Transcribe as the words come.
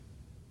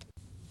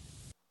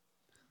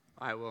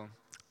All right, well,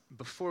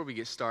 before we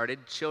get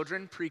started,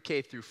 children,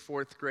 pre-K through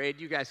fourth grade,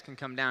 you guys can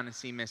come down and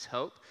see Miss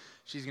Hope.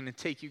 She's going to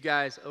take you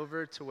guys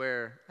over to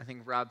where I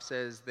think Rob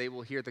says they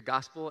will hear the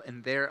gospel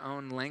in their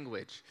own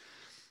language.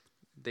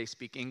 They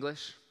speak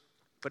English,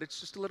 but it's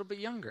just a little bit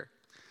younger.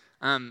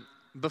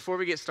 Before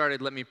we get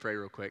started, let me pray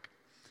real quick.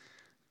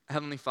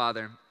 Heavenly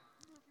Father,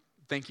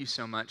 thank you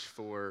so much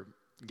for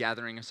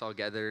gathering us all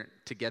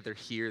together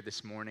here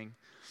this morning.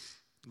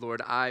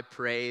 Lord, I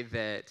pray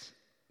that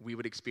we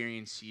would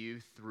experience you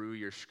through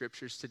your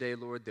scriptures today,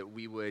 Lord, that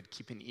we would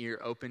keep an ear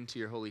open to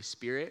your Holy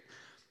Spirit,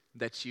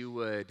 that you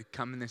would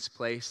come in this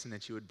place and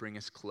that you would bring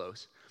us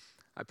close.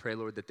 I pray,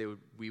 Lord, that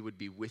we would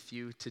be with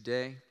you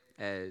today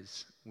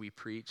as we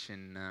preach,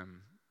 and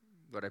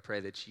Lord, I pray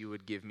that you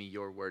would give me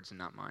your words and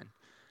not mine.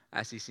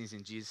 I ask these things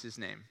in Jesus'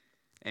 name.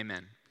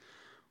 Amen.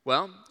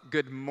 Well,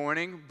 good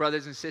morning,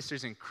 brothers and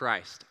sisters in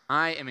Christ.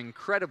 I am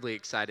incredibly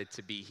excited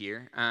to be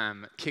here,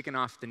 kicking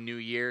off the new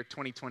year.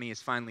 2020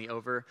 is finally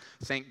over,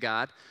 thank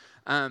God.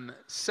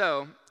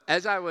 So,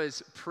 as I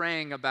was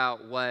praying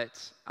about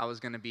what I was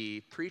going to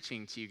be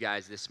preaching to you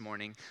guys this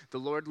morning, the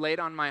Lord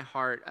laid on my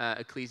heart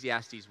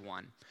Ecclesiastes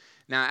 1.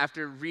 Now,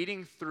 after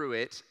reading through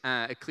it,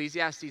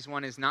 Ecclesiastes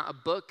 1 is not a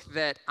book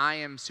that I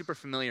am super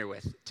familiar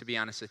with, to be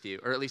honest with you,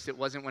 or at least it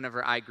wasn't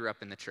whenever I grew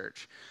up in the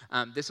church.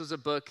 This was a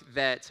book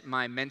that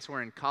my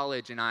mentor in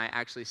college and I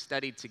actually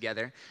studied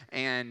together,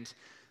 and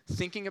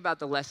thinking about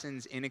the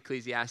lessons in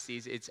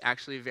Ecclesiastes, it's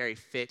actually very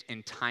fit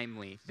and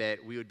timely that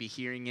we would be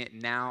hearing it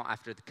now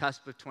after the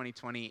cusp of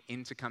 2020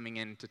 coming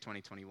into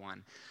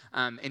 2021.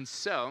 And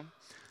so,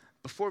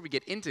 before we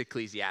get into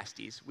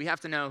Ecclesiastes, we have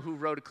to know who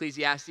wrote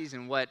Ecclesiastes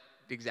and what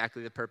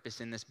exactly the purpose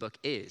in this book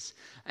is.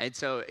 And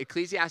so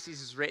Ecclesiastes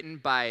is written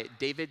by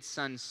David's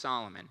son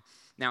Solomon.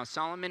 Now,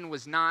 Solomon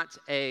was not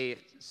a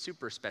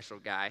super special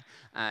guy.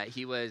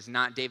 He was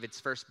not David's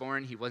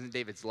firstborn. He wasn't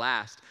David's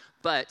last,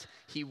 but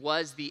he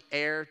was the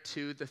heir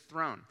to the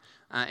throne.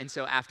 And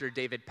so after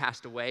David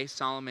passed away,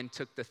 Solomon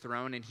took the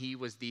throne, and he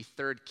was the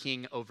third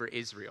king over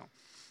Israel.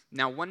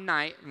 Now, one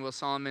night, while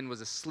Solomon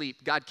was asleep,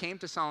 God came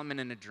to Solomon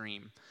in a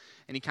dream,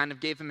 and he kind of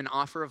gave him an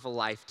offer of a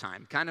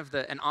lifetime,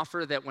 an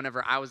offer that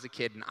whenever I was a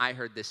kid and I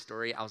heard this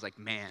story, I was like,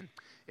 man,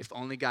 if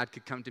only God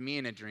could come to me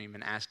in a dream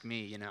and ask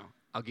me,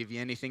 I'll give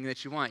you anything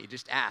that you want. You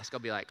just ask.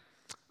 I'll be like,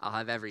 I'll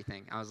have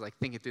everything. I was like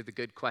thinking through the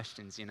good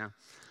questions,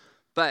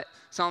 But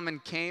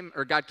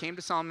God came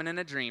to Solomon in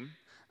a dream,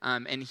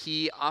 and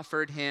he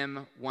offered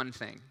him one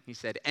thing. He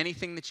said,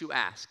 anything that you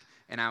ask,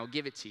 and I will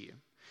give it to you.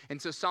 And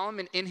so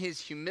Solomon, in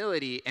his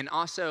humility, and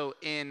also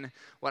in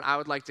what I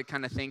would like to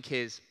kind of think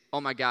his,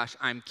 oh my gosh,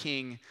 I'm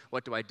king,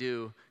 what do I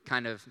do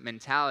kind of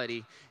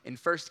mentality, in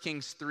 1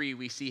 Kings 3,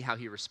 we see how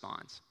he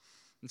responds.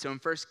 And so in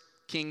 1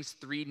 Kings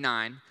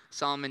 3:9,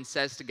 Solomon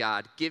says to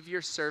God, give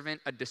your servant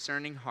a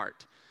discerning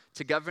heart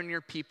to govern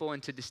your people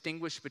and to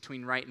distinguish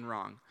between right and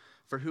wrong,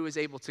 for who is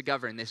able to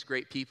govern this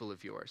great people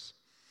of yours?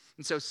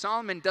 And so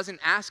Solomon doesn't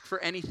ask for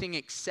anything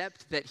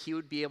except that he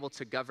would be able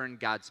to govern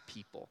God's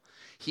people.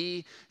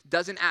 He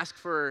doesn't ask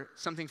for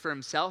something for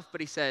himself,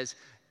 but he says,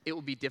 it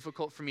will be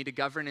difficult for me to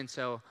govern, and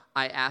so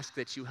I ask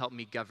that you help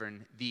me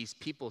govern these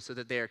people so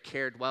that they are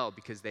cared well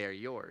because they are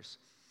yours.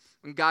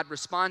 And God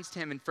responds to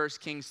him in 1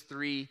 Kings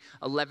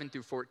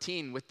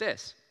 3:11-14 with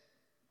this.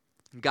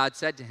 God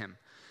said to him,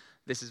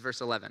 this is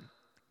verse 11,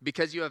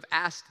 because you have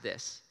asked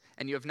this,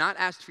 and you have not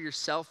asked for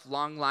yourself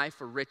long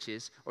life or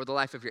riches or the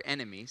life of your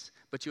enemies,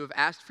 but you have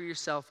asked for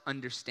yourself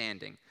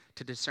understanding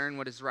to discern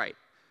what is right.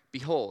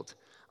 Behold,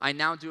 I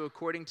now do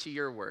according to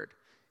your word.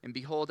 And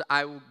behold,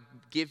 I will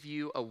give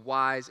you a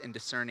wise and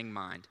discerning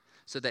mind,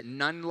 so that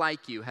none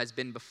like you has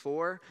been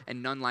before,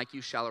 and none like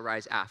you shall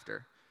arise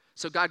after.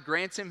 So God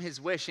grants him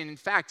his wish, and in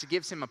fact,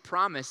 gives him a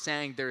promise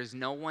saying there is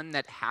no one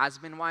that has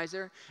been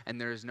wiser, and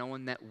there is no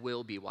one that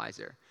will be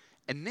wiser.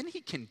 And then he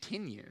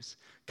continues,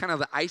 kind of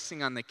the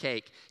icing on the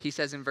cake. He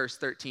says in verse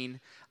 13,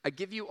 I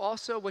give you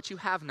also what you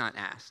have not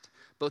asked,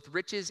 both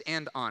riches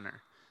and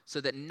honor, so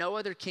that no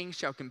other king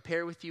shall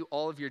compare with you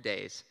all of your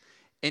days.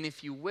 And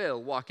if you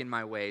will walk in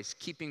my ways,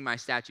 keeping my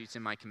statutes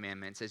and my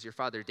commandments, as your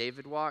father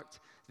David walked,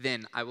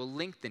 then I will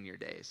lengthen your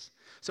days.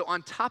 So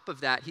on top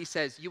of that, he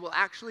says, you will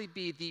actually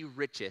be the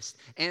richest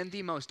and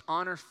the most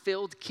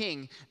honor-filled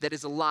king that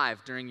is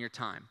alive during your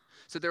time.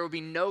 So there will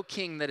be no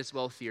king that is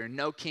wealthier,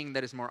 no king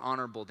that is more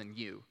honorable than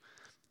you.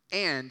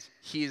 And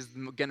he is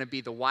going to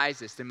be the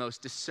wisest and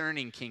most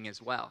discerning king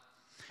as well.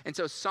 And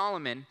so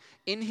Solomon,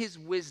 in his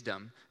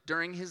wisdom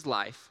during his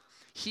life,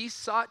 he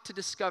sought to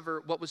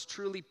discover what was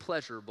truly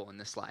pleasurable in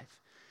this life.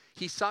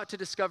 He sought to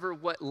discover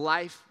what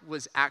life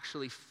was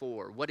actually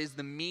for. What is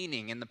the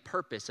meaning and the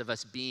purpose of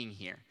us being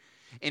here?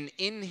 And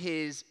in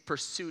his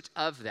pursuit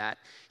of that,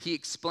 he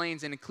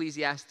explains in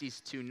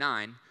Ecclesiastes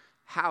 2:9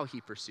 how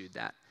he pursued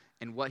that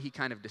and what he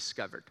kind of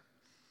discovered.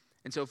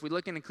 And so if we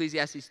look in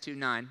Ecclesiastes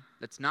 2:9,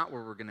 that's not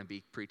where we're going to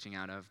be preaching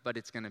out of, but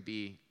it's going to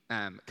be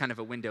kind of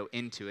a window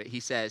into it. He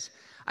says,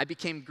 I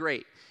became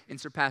great and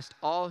surpassed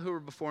all who were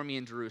before me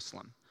in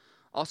Jerusalem.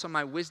 Also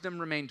my wisdom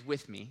remained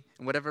with me,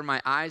 and whatever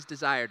my eyes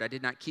desired I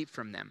did not keep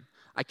from them.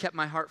 I kept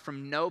my heart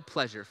from no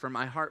pleasure, for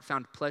my heart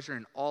found pleasure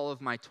in all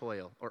of my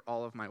toil or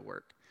all of my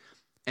work.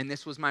 And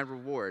this was my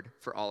reward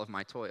for all of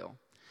my toil.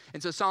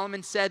 And so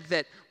Solomon said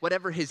that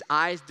whatever his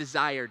eyes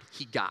desired,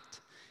 he got.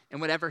 And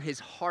whatever his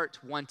heart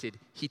wanted,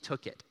 he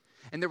took it.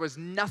 And there was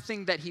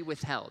nothing that he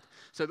withheld.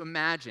 So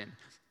imagine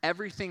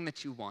everything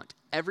that you want,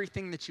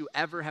 everything that you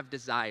ever have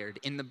desired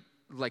in the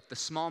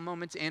small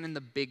moments and in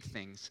the big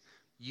things,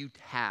 you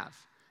have.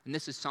 And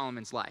this is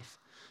Solomon's life.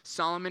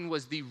 Solomon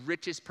was the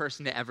richest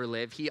person to ever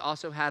live. He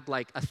also had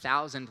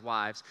 1,000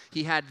 wives.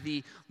 He had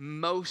the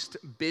most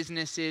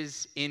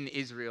businesses in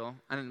Israel.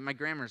 My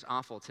grammar's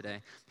awful today.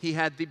 He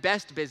had the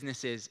best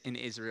businesses in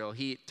Israel.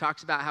 He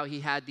talks about how he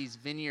had these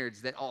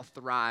vineyards that all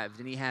thrived,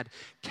 and he had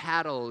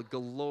cattle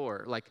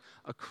galore,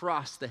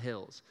 across the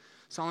hills.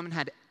 Solomon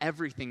had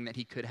everything that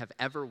he could have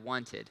ever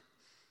wanted.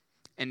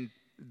 And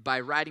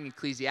by writing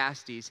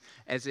Ecclesiastes,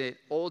 as an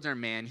older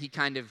man, he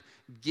kind of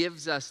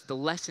gives us the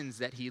lessons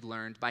that he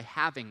learned by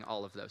having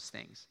all of those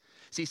things.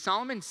 See,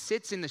 Solomon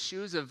sits in the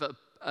shoes of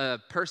a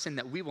person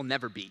that we will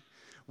never be.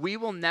 We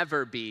will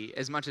never be,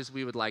 as much as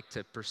we would like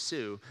to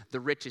pursue, the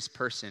richest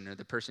person or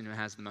the person who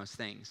has the most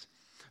things.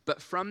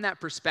 But from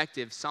that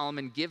perspective,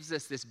 Solomon gives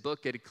us this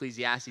book at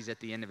Ecclesiastes at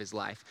the end of his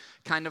life,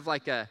 kind of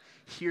like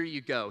here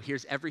you go.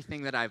 Here's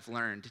everything that I've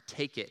learned.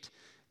 Take it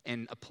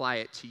and apply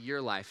it to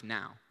your life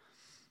now.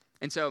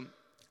 And so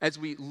as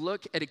we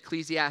look at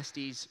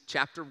Ecclesiastes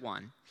chapter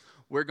 1,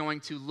 we're going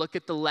to look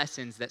at the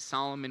lessons that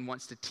Solomon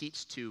wants to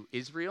teach to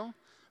Israel,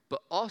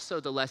 but also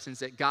the lessons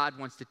that God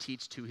wants to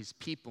teach to his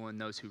people and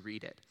those who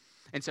read it.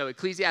 And so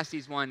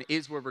Ecclesiastes 1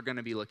 is where we're going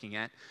to be looking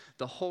at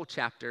the whole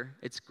chapter.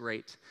 It's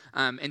great.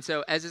 And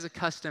so as is a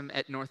custom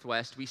at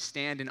Northwest, we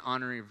stand in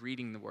honor of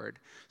reading the word.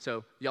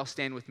 So y'all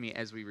stand with me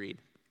as we read.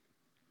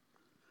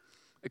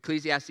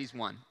 Ecclesiastes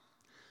 1.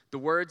 The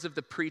words of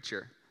the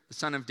preacher, the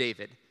son of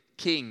David,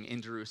 king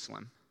in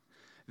Jerusalem.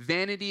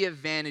 Vanity of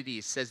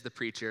vanities, says the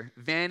preacher.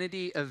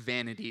 Vanity of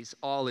vanities,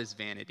 all is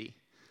vanity.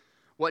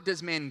 What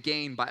does man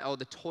gain by all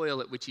the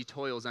toil at which he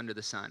toils under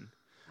the sun?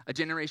 A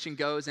generation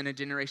goes and a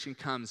generation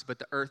comes, but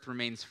the earth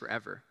remains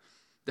forever.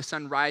 The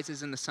sun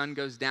rises and the sun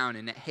goes down,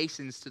 and it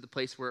hastens to the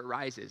place where it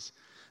rises.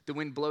 The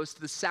wind blows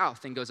to the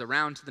south and goes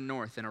around to the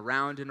north, and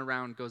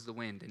around goes the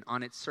wind, and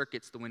on its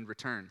circuits the wind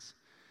returns.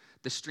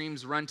 The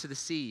streams run to the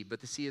sea, but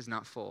the sea is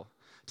not full.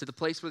 To the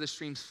place where the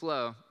streams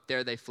flow,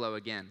 there they flow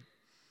again.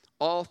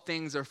 All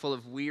things are full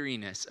of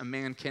weariness. A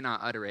man cannot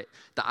utter it.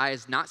 The eye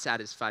is not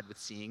satisfied with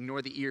seeing,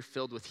 nor the ear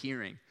filled with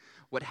hearing.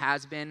 What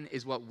has been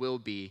is what will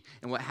be,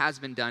 and what has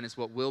been done is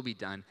what will be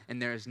done,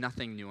 and there is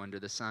nothing new under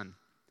the sun.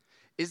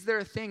 Is there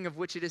a thing of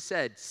which it is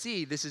said,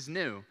 see, this is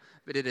new,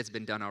 but it has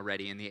been done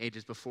already in the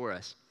ages before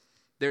us?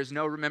 There is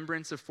no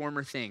remembrance of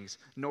former things,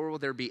 nor will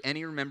there be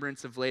any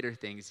remembrance of later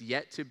things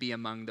yet to be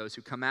among those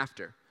who come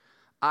after.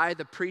 I,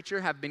 the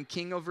preacher, have been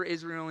king over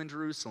Israel and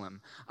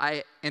Jerusalem.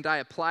 I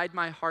applied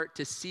my heart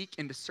to seek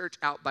and to search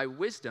out by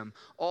wisdom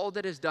all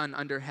that is done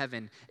under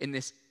heaven. In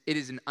this, it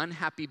is an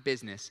unhappy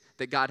business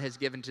that God has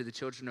given to the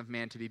children of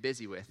man to be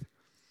busy with.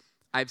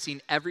 I have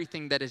seen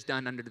everything that is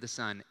done under the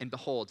sun, and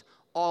behold,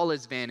 all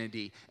is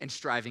vanity and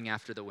striving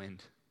after the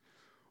wind.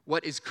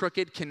 What is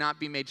crooked cannot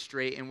be made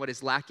straight, and what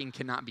is lacking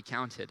cannot be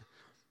counted.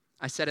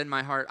 I said in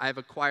my heart, I have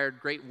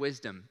acquired great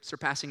wisdom,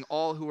 surpassing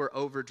all who are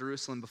over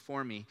Jerusalem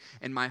before me,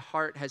 and my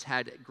heart has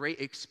had great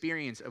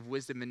experience of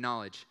wisdom and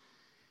knowledge.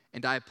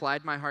 And I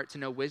applied my heart to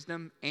know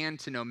wisdom and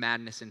to know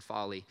madness and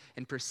folly,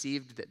 and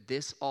perceived that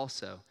this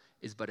also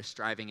is but a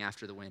striving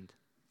after the wind.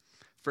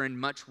 For in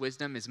much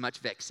wisdom is much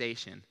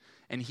vexation,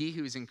 and he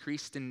who is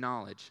increased in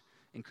knowledge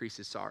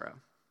increases sorrow.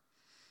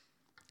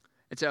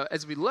 And so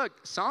as we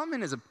look,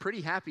 Solomon is a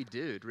pretty happy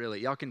dude, really.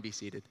 Y'all can be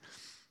seated.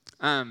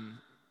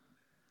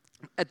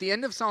 At the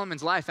end of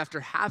Solomon's life,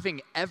 after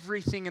having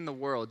everything in the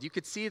world, you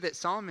could see that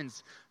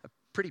Solomon's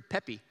pretty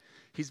peppy.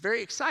 He's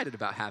very excited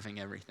about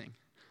having everything.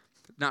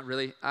 Not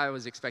really. I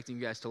was expecting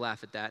you guys to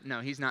laugh at that.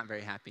 No, he's not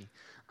very happy.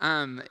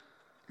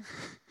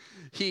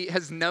 He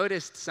has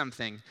noticed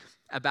something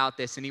about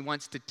this, and he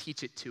wants to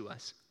teach it to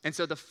us. And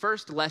so the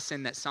first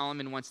lesson that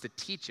Solomon wants to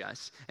teach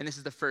us, and this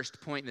is the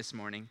first point this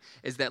morning,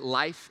 is that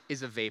life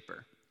is a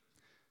vapor.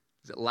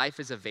 Life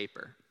is a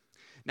vapor.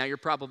 Now, you're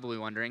probably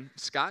wondering,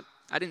 Scott,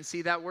 I didn't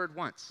see that word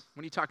once.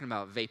 What are you talking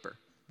about, vapor?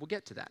 We'll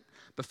get to that.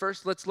 But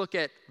first, let's look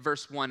at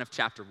verse 1 of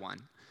chapter 1.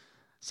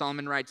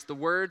 Solomon writes, the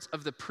words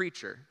of the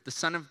preacher, the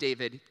son of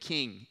David,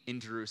 king in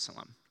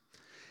Jerusalem.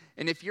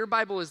 And if your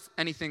Bible is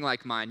anything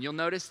like mine, you'll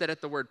notice that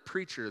at the word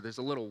preacher, there's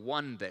a little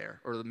 1 there,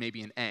 or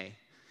maybe an A.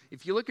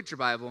 If you look at your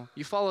Bible,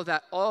 you follow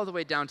that all the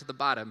way down to the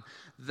bottom,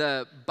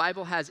 the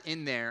Bible has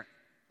in there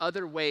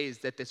other ways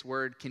that this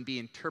word can be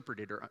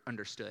interpreted or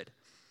understood.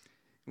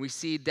 We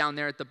see down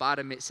there at the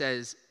bottom, it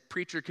says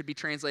preacher could be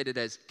translated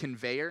as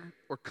conveyor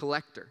or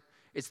collector.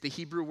 It's the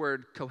Hebrew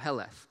word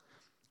koheleth,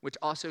 which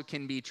also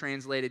can be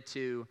translated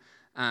to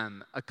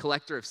a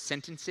collector of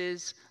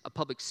sentences, a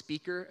public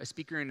speaker, a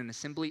speaker in an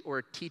assembly, or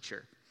a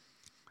teacher.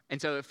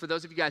 And so for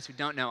those of you guys who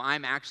don't know,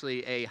 I'm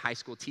actually a high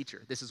school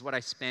teacher. This is what I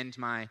spend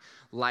my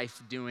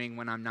life doing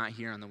when I'm not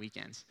here on the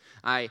weekends.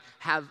 I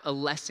have a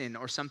lesson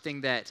or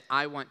something that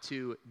I want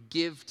to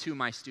give to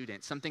my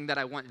students, something that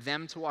I want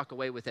them to walk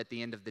away with at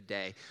the end of the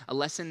day, a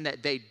lesson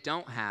that they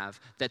don't have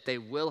that they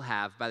will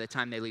have by the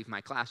time they leave my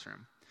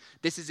classroom.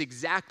 This is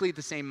exactly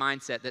the same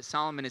mindset that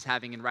Solomon is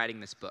having in writing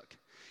this book.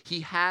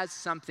 He has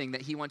something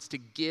that he wants to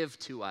give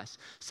to us,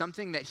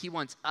 something that he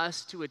wants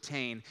us to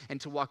attain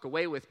and to walk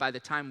away with by the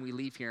time we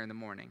leave here in the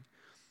morning.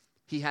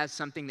 He has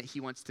something that he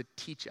wants to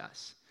teach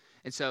us.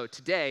 And so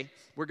today,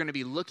 we're going to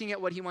be looking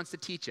at what he wants to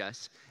teach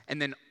us, and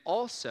then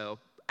also,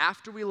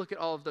 after we look at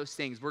all of those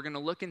things, we're going to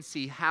look and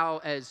see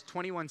how, as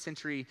 21st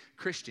century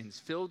Christians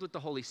filled with the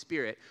Holy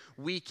Spirit,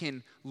 we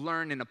can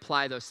learn and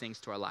apply those things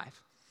to our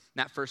life.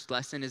 And that first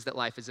lesson is that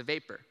life is a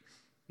vapor.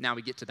 Now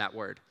we get to that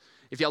word.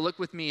 If y'all look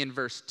with me in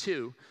verse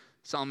 2,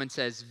 Solomon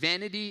says,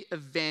 "Vanity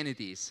of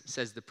vanities,"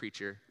 says the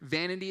preacher.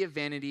 "Vanity of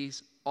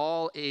vanities,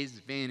 all is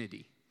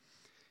vanity."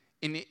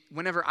 And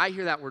whenever I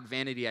hear that word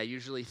vanity, I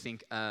usually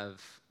think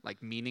of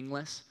like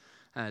meaningless.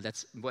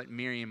 That's what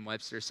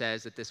Merriam-Webster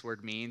says that this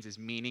word means, is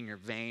meaning or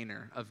vain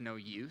or of no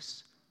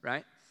use,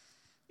 right?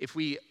 If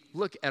we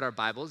look at our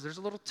Bibles, there's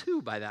a little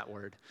 2 by that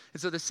word.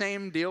 And so the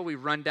same deal, we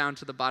run down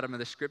to the bottom of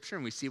the scripture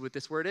and we see what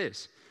this word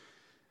is.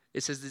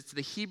 It says it's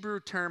the Hebrew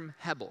term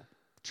hebel.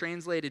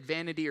 Translated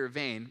vanity or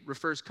vain,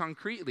 refers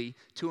concretely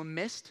to a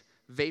mist,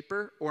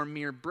 vapor, or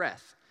mere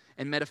breath,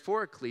 and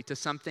metaphorically to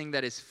something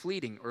that is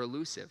fleeting or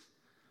elusive.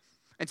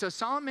 And so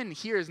Solomon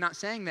here is not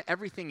saying that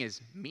everything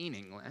is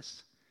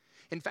meaningless.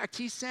 In fact,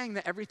 he's saying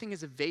that everything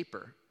is a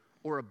vapor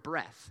or a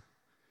breath.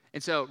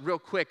 And so real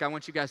quick, I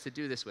want you guys to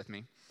do this with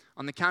me.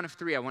 On the count of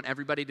 3, I want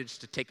everybody to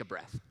just take a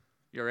breath.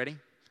 You ready?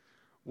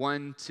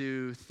 1,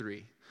 2,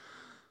 3.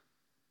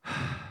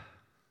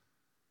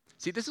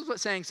 See, this is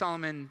what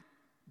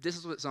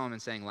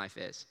Solomon's saying life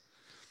is.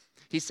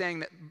 He's saying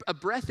that a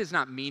breath is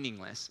not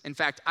meaningless. In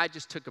fact, I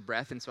just took a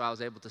breath, and so I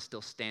was able to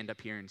still stand up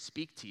here and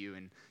speak to you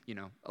and,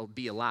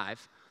 be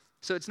alive.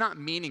 So it's not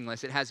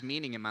meaningless. It has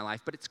meaning in my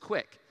life, but it's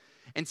quick.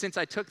 And since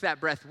I took that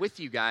breath with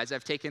you guys,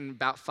 I've taken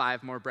about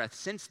 5 more breaths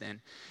since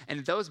then.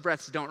 And those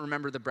breaths don't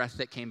remember the breath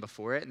that came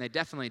before it, and they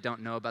definitely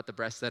don't know about the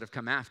breaths that have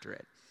come after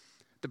it.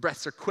 The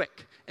breaths are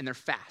quick, and they're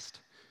fast.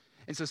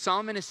 And so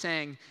Solomon is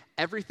saying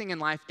everything in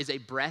life is a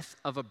breath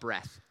of a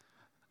breath.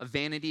 A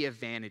vanity of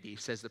vanity,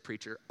 says the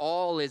preacher.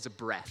 All is a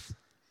breath.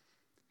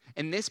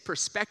 And this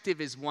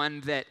perspective is one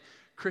that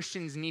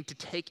Christians need to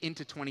take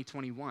into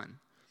 2021.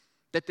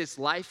 That this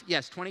life,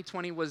 yes,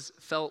 2020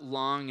 felt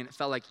long and it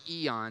felt like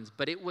eons,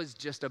 but it was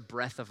just a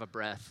breath of a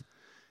breath.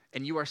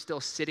 And you are still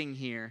sitting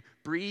here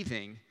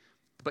breathing,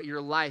 but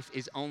your life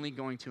is only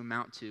going to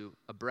amount to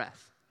a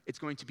breath. It's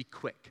going to be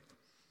quick.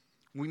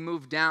 We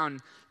move down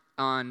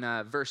on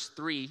verse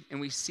 3 and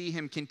we see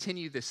him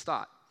continue this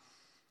thought.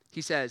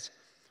 He says,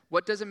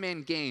 "What does a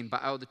man gain by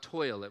all the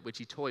toil at which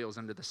he toils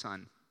under the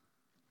sun?"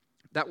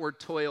 That word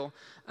toil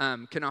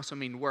can also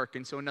mean work.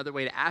 And so another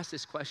way to ask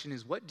this question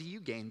is, what do you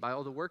gain by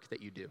all the work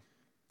that you do?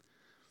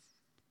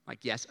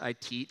 Like, yes, I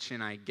teach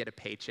and I get a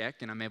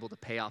paycheck and I'm able to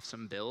pay off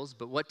some bills,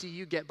 but what do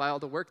you get by all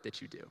the work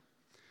that you do?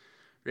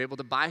 You're able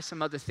to buy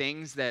some other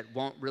things that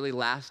won't really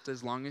last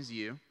as long as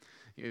you.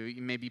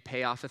 You maybe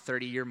pay off a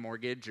 30-year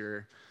mortgage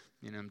or,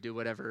 do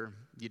whatever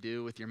you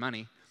do with your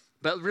money.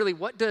 But really,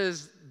 what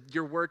does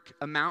your work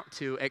amount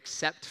to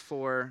except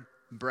for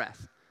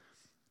breath?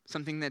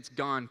 Something that's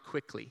gone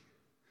quickly.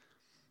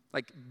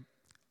 Like,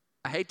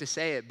 I hate to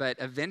say it, but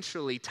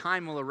eventually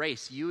time will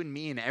erase you and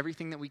me and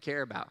everything that we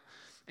care about.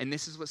 And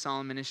this is what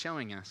Solomon is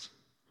showing us.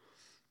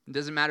 It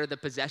doesn't matter the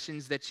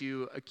possessions that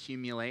you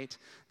accumulate,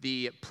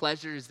 the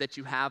pleasures that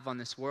you have on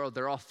this world,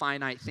 they're all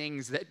finite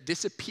things that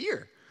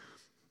disappear.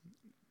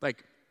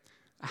 Like,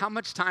 how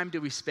much time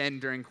do we spend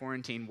during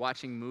quarantine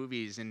watching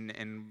movies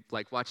and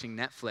watching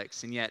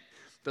Netflix? And yet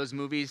those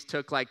movies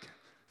took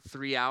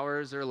 3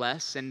 hours or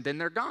less and then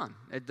they're gone.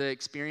 The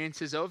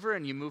experience is over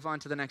and you move on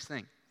to the next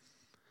thing.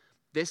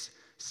 This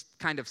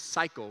kind of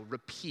cycle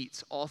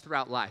repeats all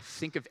throughout life.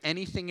 Think of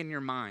anything in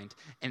your mind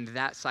and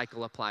that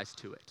cycle applies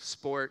to it.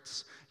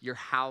 Sports, your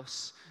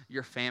house,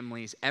 your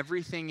families,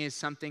 everything is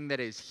something that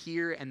is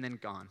here and then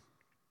gone.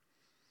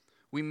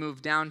 We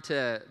move down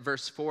to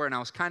verse 4, and I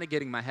was kind of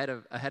getting ahead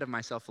of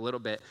myself a little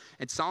bit.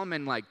 And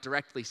Solomon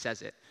directly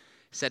says it.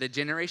 He said, "A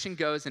generation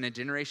goes and a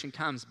generation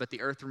comes, but the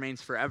earth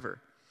remains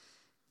forever."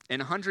 In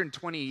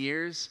 120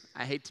 years,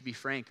 I hate to be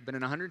frank, but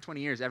in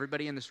 120 years,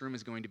 everybody in this room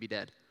is going to be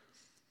dead.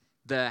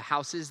 The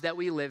houses that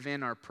we live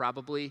in are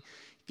probably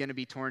going to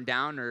be torn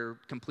down or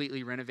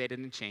completely renovated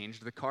and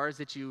changed. The cars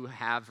that you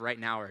have right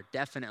now are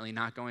definitely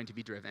not going to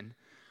be driven.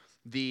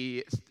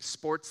 The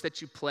sports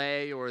that you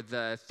play or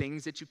the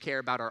things that you care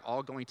about are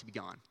all going to be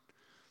gone.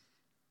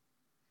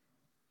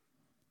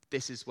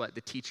 This is what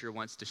the teacher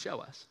wants to show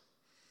us.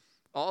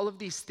 All of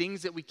these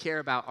things that we care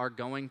about are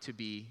going to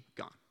be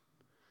gone.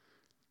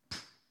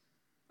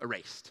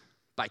 Erased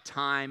by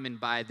time and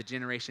by the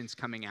generations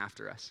coming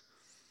after us.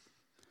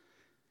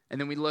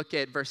 And then we look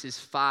at verses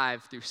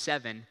 5 through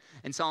 7,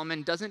 and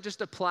Solomon doesn't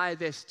just apply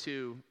this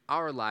to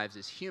our lives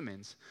as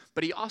humans,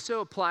 but he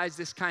also applies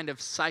this kind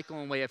of cycle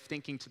and way of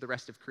thinking to the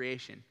rest of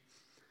creation.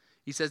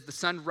 He says, the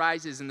sun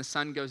rises and the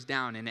sun goes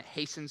down, and it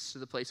hastens to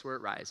the place where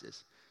it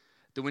rises.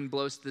 The wind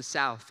blows to the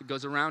south, it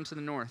goes around to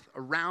the north.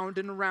 Around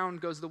and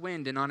around goes the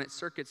wind, and on its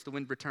circuits the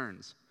wind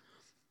returns.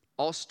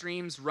 All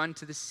streams run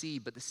to the sea,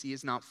 but the sea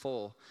is not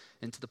full.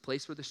 And to the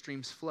place where the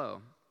streams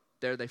flow,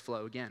 there they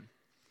flow again.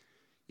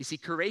 You see,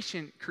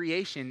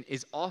 creation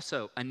is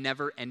also a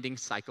never-ending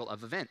cycle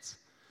of events.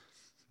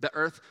 The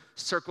earth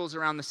circles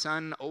around the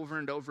sun over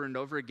and over and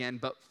over again,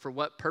 but for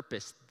what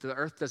purpose? The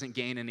earth doesn't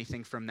gain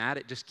anything from that.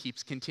 It just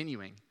keeps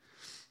continuing.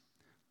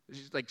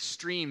 Like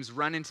streams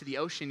run into the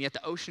ocean, yet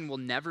the ocean will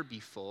never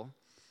be full.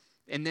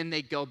 And then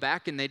they go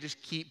back and they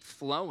just keep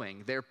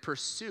flowing. Their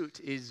pursuit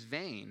is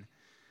vain.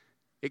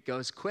 It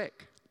goes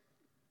quick.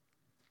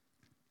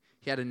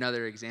 He had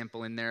another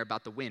example in there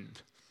about the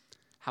wind,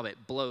 how it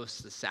blows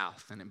to the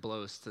south and it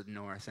blows to the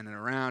north, and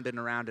around and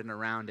around and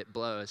around it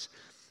blows.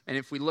 And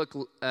if we look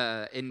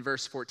in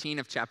verse 14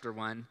 of chapter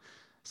 1,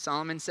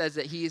 Solomon says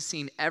that he has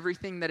seen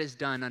everything that is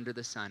done under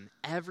the sun,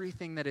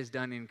 everything that is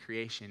done in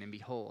creation, and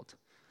behold,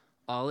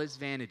 all is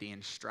vanity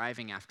and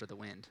striving after the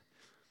wind.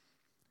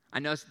 I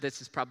know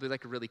this is probably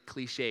like a really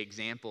cliche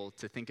example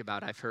to think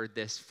about. I've heard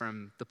this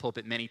from the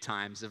pulpit many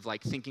times of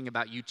like thinking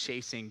about you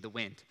chasing the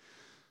wind.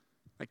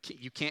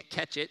 Like you can't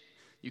catch it,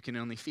 you can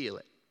only feel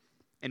it.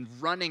 And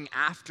running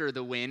after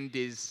the wind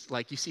is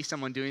like you see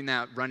someone doing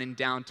that running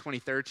down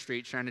 23rd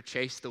Street trying to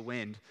chase the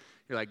wind.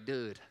 You're like,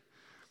 dude,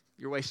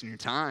 you're wasting your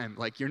time.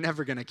 Like you're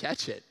never going to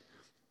catch it.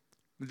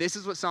 This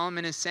is what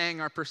Solomon is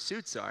saying our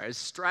pursuits are, is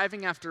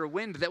striving after a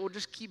wind that will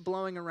just keep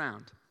blowing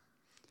around.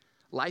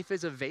 Life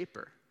is a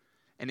vapor,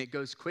 and it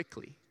goes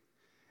quickly.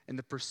 And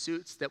the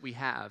pursuits that we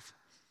have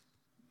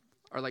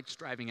are like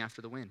striving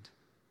after the wind.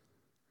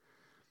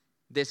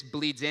 This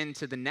bleeds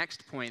into the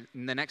next point,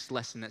 and the next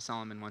lesson that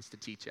Solomon wants to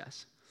teach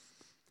us.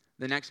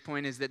 The next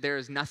point is that there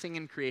is nothing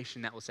in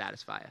creation that will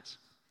satisfy us.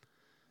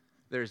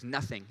 There is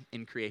nothing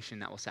in creation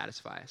that will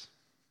satisfy us.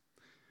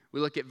 We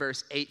look at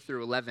verse 8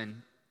 through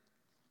 11,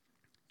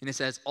 and it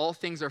says, all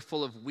things are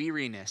full of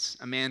weariness,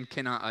 a man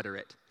cannot utter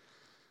it.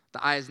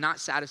 The eye is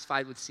not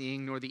satisfied with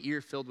seeing, nor the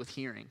ear filled with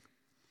hearing.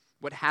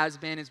 What has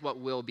been is what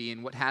will be,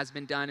 and what has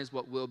been done is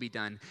what will be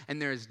done,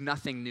 and there is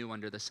nothing new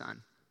under the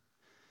sun.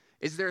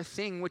 Is there a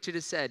thing which it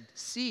is said,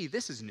 see,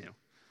 this is new?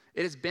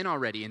 It has been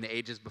already in the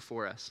ages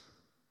before us.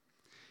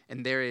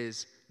 And there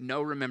is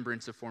no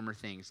remembrance of former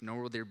things,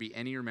 nor will there be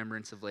any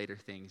remembrance of later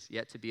things,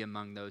 yet to be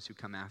among those who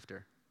come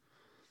after.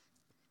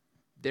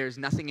 There is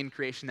nothing in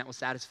creation that will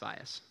satisfy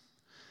us.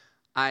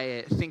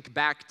 I think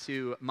back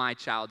to my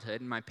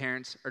childhood, and my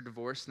parents are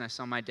divorced, and I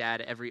saw my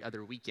dad every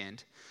other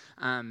weekend.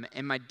 And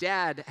my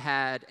dad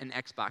had an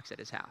Xbox at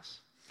his house.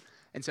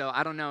 And so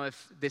I don't know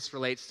if this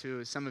relates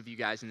to some of you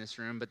guys in this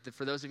room, but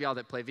for those of y'all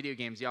that play video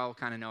games, y'all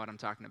kind of know what I'm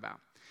talking about.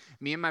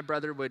 Me and my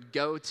brother would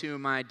go to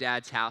my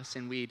dad's house,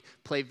 and we'd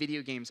play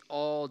video games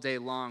all day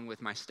long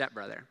with my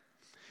stepbrother.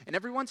 And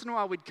every once in a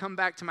while, we'd come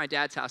back to my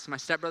dad's house, and my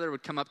stepbrother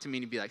would come up to me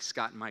and he'd be like,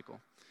 Scott and Michael,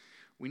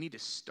 we need to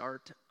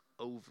start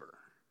over.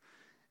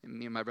 And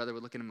me and my brother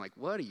would look at him like,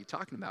 what are you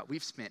talking about?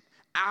 We've spent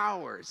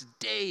hours,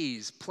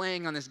 days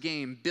playing on this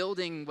game,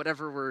 building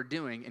whatever we're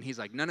doing. And he's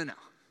like, no.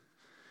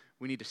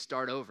 We need to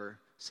start over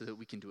so that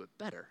we can do it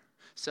better.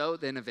 So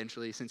then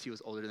eventually, since he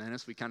was older than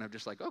us, we kind of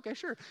just like, okay,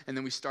 sure. And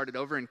then we started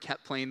over and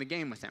kept playing the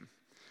game with him.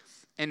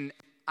 And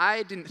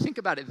I didn't think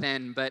about it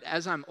then, but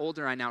as I'm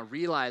older, I now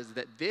realize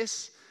that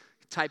this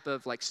type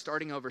of like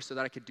starting over so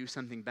that I could do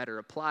something better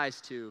applies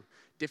to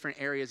different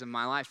areas of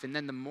my life. And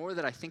then the more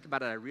that I think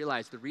about it, I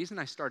realize the reason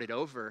I started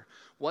over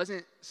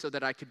wasn't so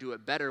that I could do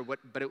it better,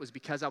 but it was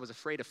because I was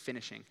afraid of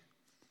finishing.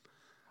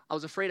 I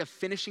was afraid of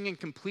finishing and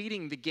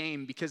completing the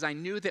game because I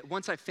knew that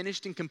once I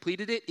finished and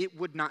completed it, it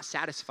would not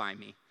satisfy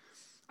me.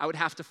 I would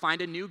have to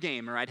find a new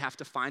game, or I'd have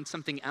to find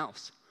something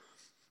else.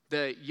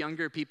 The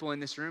younger people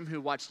in this room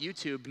who watch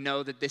YouTube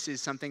know that this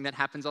is something that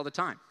happens all the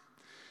time.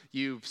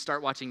 You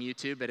start watching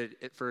YouTube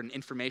for an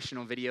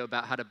informational video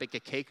about how to bake a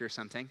cake or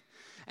something,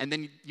 and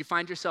then you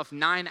find yourself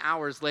 9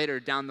 hours later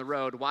down the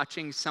road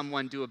watching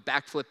someone do a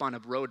backflip on a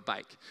road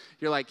bike.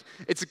 You're like,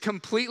 it's a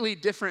completely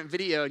different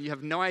video, and you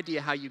have no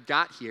idea how you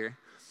got here.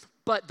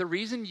 But the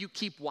reason you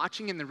keep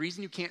watching and the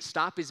reason you can't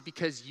stop is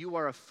because you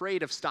are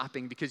afraid of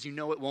stopping because you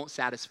know it won't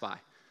satisfy.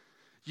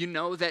 You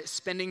know that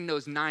spending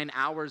those 9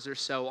 hours or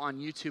so on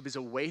YouTube is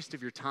a waste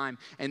of your time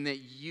and that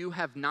you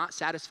have not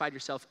satisfied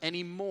yourself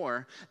any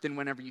more than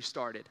whenever you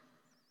started.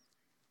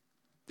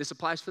 This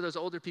applies for those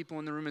older people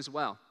in the room as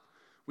well.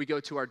 We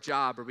go to our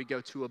job or we go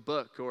to a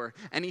book or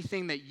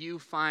anything that you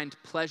find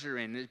pleasure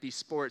in, it'd be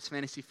sports,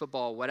 fantasy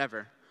football,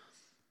 whatever.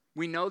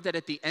 We know that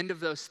at the end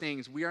of those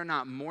things, we are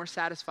not more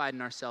satisfied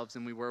in ourselves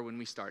than we were when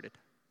we started.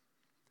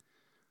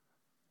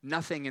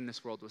 Nothing in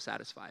this world will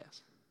satisfy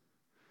us.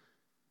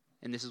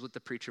 And this is what the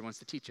preacher wants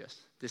to teach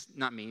us. This,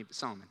 not me, but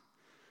Solomon.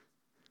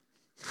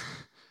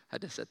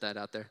 Had to set that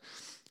out there.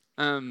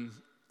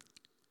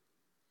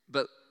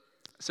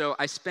 So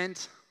I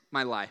spent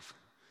my life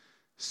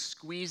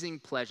squeezing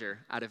pleasure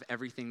out of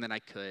everything that I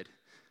could.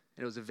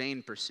 It was a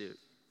vain pursuit.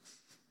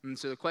 And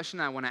so the question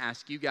I want to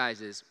ask you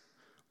guys is,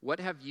 what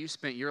have you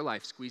spent your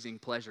life squeezing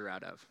pleasure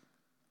out of?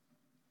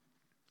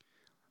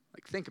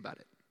 Like, think about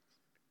it.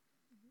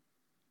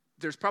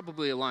 There's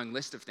probably a long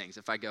list of things.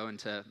 If I go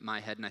into my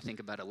head and I think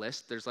about a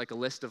list, there's like a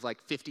list of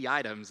like 50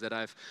 items that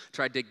I've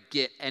tried to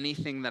get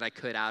anything that I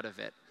could out of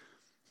it.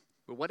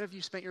 But what have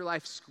you spent your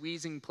life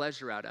squeezing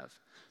pleasure out of?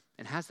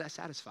 And has that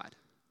satisfied?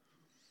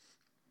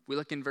 We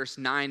look in verse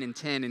 9 and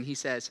 10, and he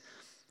says,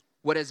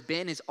 what has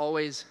been is what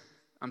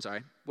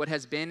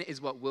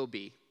will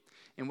be,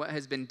 and what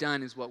has been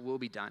done is what will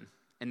be done,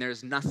 and there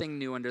is nothing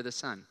new under the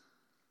sun.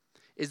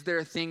 Is there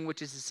a thing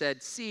which is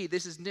said, see,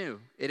 this is new?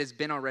 It has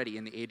been already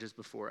in the ages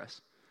before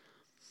us.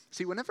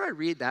 See, whenever I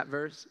read that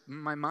verse,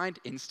 my mind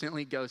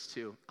instantly goes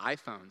to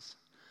iPhones.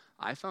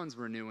 iPhones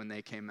were new when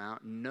they came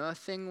out.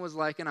 Nothing was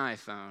like an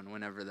iPhone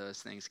whenever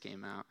those things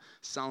came out.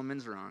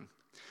 Solomon's wrong.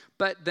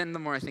 But then the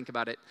more I think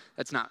about it,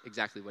 that's not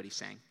exactly what he's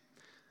saying.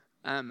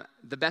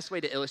 The best way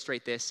to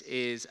illustrate this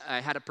is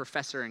I had a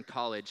professor in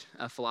college,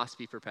 a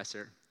philosophy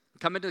professor,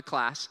 come into the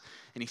class,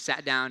 and he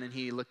sat down and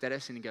he looked at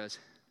us and he goes,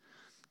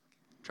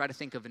 try to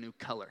think of a new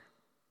color.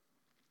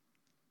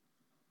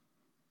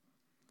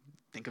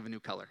 Think of a new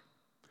color.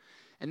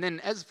 And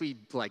then as we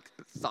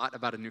thought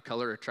about a new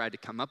color or tried to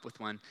come up with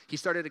one, he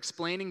started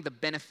explaining the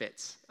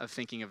benefits of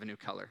thinking of a new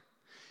color.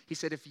 He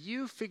said, if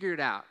you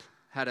figured out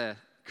how to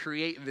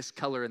create this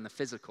color in the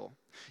physical,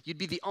 you'd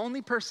be the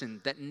only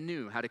person that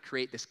knew how to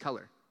create this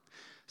color.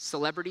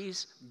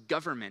 Celebrities,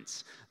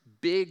 governments,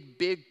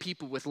 big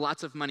people with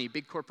lots of money,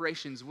 big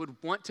corporations would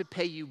want to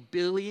pay you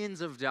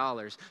billions of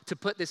dollars to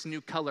put this new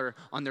color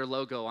on their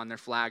logo, on their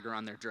flag, or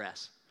on their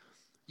dress.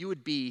 You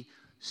would be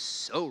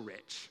so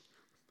rich.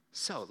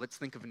 So let's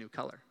think of a new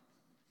color.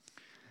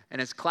 And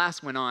as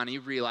class went on, he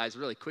realized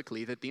really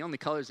quickly that the only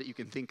colors that you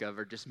can think of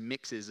are just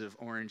mixes of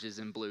oranges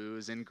and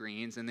blues and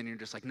greens, and then you're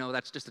just like, no,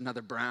 that's just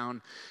another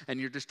brown, and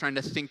you're just trying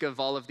to think of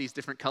all of these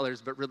different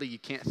colors, but really you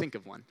can't think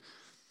of one.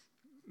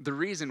 The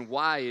reason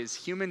why is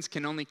humans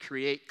can only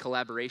create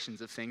collaborations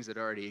of things that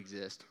already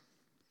exist.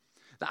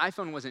 The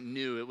iPhone wasn't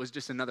new, it was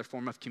just another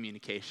form of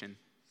communication.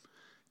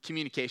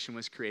 Communication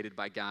was created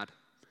by God,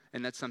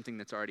 and that's something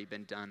that's already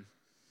been done.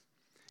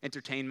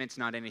 Entertainment's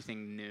not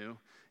anything new.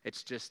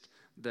 It's just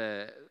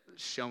the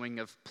showing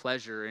of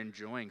pleasure,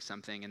 enjoying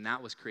something, and that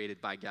was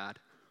created by God.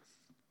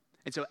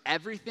 And so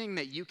everything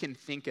that you can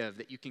think of,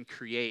 that you can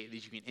create,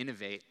 that you can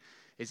innovate,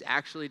 is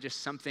actually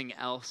just something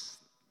else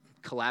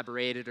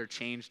collaborated or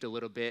changed a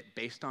little bit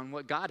based on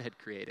what God had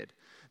created.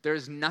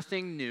 There's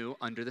nothing new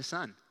under the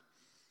sun.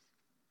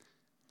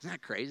 Isn't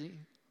that crazy?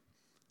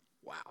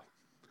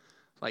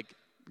 Wow.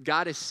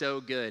 God is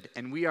so good,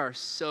 and we are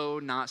so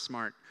not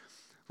smart.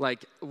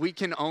 We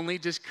can only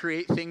just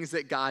create things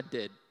that God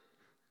did,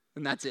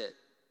 and that's it.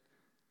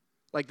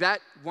 That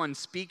one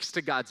speaks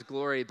to God's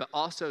glory, but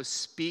also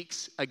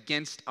speaks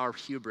against our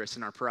hubris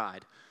and our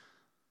pride.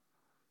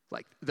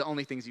 The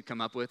only things you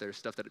come up with are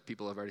stuff that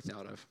people have already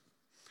thought of.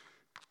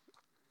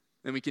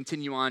 Then we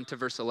continue on to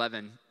verse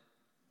 11,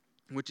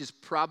 which is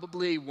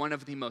probably one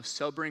of the most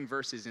sobering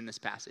verses in this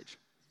passage.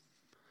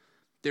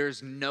 There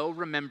is no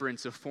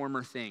remembrance of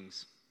former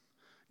things,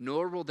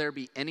 nor will there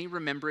be any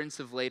remembrance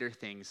of later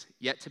things,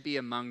 yet to be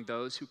among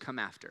those who come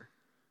after.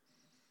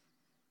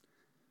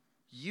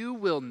 You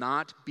will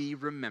not be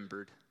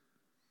remembered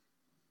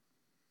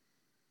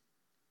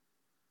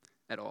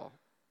at all.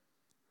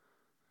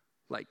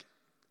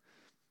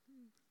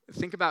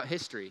 Think about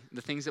history,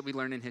 the things that we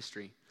learn in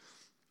history.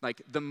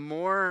 The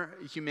more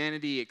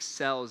humanity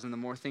excels and the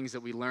more things that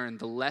we learn,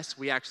 the less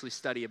we actually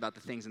study about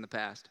the things in the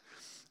past.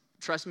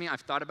 Trust me,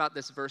 I've thought about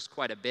this verse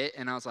quite a bit,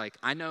 and I was like,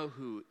 I know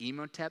who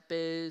Imhotep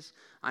is.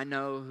 I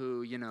know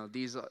who,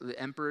 the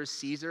Emperor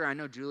Caesar. I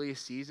know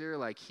Julius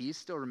Caesar. He's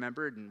still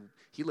remembered, and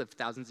he lived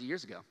thousands of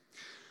years ago.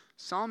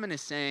 Solomon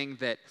is saying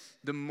that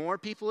the more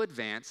people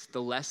advance,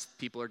 the less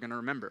people are going to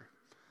remember.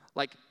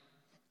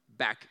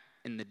 Back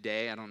in the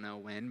day, I don't know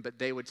when, but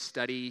they would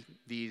study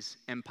these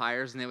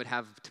empires, and they would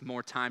have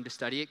more time to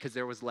study it because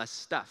there was less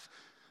stuff.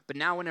 But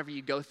now whenever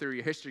you go through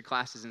your history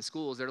classes in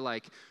schools, they're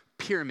like,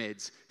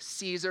 pyramids,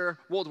 Caesar,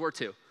 World War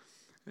II.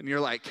 And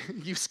you're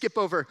you skip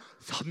over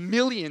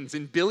millions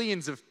and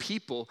billions of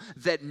people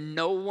that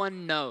no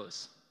one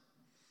knows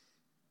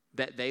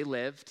that they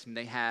lived and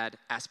they had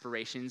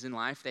aspirations in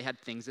life. They had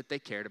things that they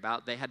cared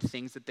about. They had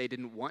things that they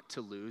didn't want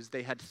to lose.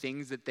 They had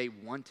things that they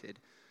wanted.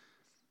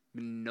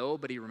 But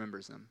nobody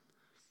remembers them.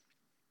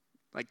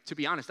 To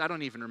be honest, I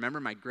don't even remember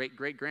my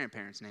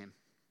great-great-grandparents' name.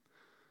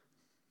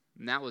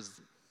 And that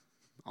was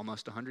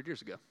almost 100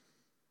 years ago.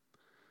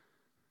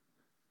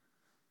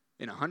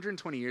 In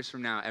 120 years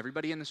from now,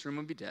 everybody in this room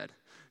will be dead.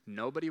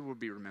 Nobody will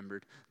be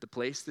remembered. The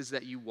places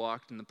that you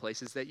walked and the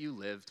places that you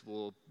lived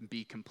will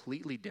be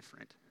completely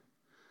different.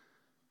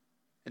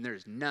 And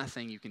there's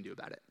nothing you can do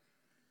about it.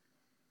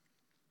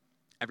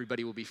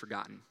 Everybody will be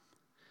forgotten.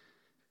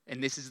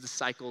 And this is the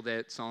cycle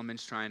that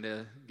Solomon's trying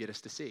to get us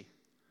to see.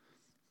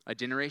 A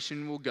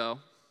generation will go,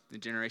 The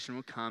generation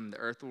will come, the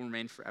earth will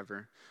remain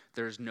forever.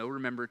 There is no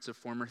remembrance of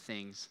former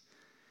things,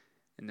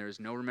 and there is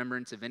no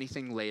remembrance of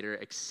anything later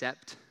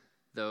except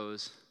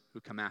those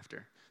who come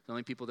after. The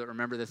only people that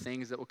remember the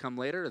things that will come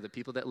later are the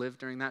people that lived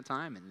during that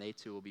time, and they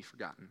too will be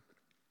forgotten.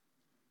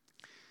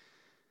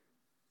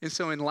 And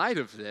so in light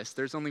of this,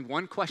 there's only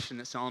one question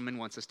that Solomon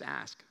wants us to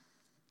ask.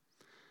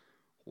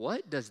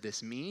 What does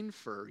this mean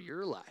for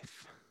your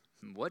life?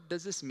 What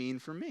does this mean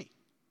for me?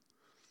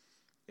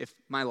 If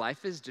my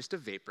life is just a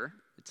vapor,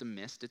 it's a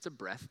mist, it's a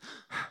breath,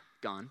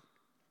 gone,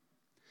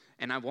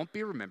 and I won't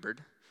be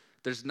remembered,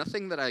 there's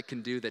nothing that I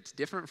can do that's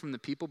different from the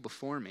people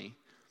before me,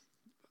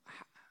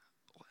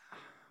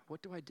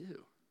 what do I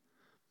do?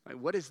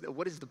 What is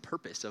the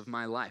purpose of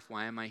my life?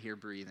 Why am I here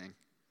breathing?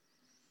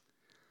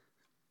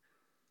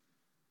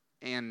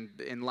 And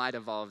in light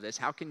of all of this,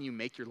 how can you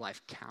make your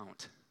life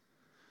count?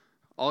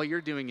 All you're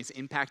doing is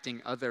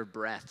impacting other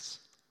breaths.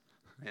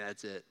 And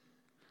that's it.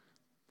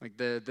 Like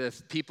the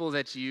people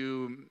that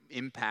you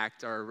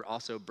impact are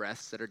also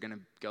breaths that are going to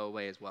go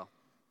away as well.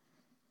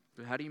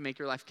 But how do you make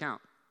your life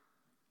count?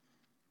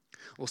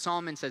 Well,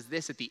 Solomon says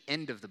this at the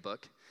end of the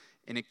book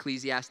in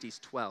Ecclesiastes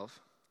 12.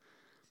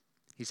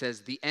 He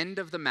says, the end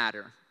of the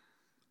matter,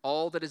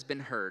 all that has been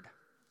heard,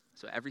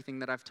 so everything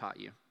that I've taught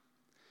you,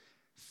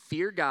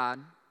 fear God,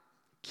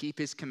 keep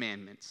his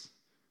commandments,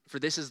 for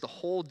this is the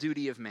whole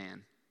duty of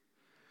man.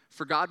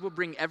 For God will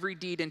bring every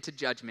deed into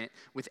judgment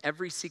with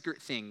every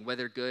secret thing,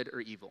 whether good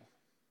or evil.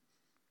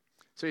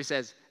 So he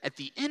says, at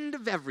the end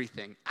of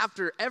everything,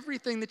 after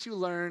everything that you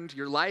learned,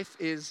 your life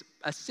is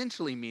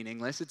essentially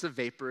meaningless. It's a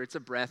vapor, it's a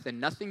breath,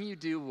 and nothing you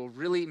do will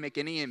really make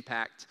any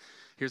impact.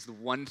 Here's the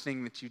one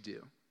thing that you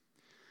do.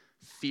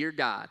 Fear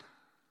God,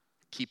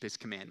 keep his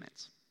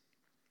commandments.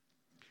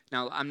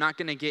 Now, I'm not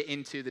going to get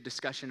into the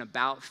discussion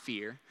about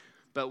fear,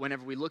 but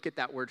whenever we look at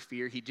that word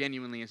fear, he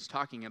genuinely is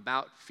talking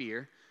about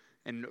fear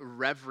and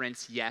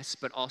reverence, yes,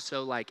 but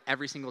also like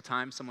every single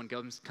time someone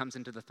comes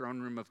into the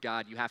throne room of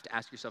God, you have to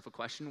ask yourself a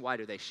question: why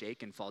do they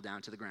shake and fall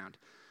down to the ground?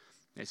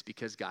 And it's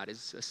because God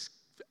is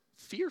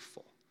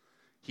fearful.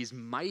 He's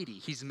mighty,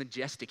 he's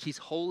majestic, he's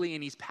holy,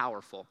 and he's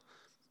powerful.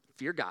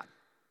 Fear God.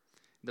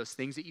 Those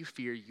things that you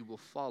fear, you will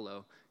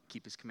follow.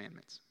 Keep his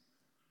commandments.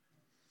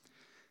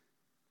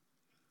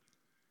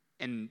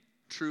 And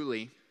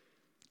truly,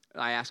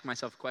 I ask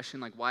myself a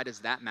question like, why does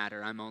that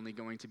matter? I'm only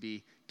going to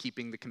be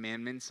keeping the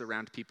commandments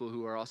around people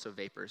who are also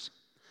vapors.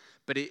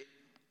 But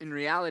in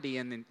reality,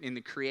 in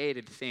the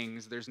created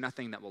things, there's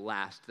nothing that will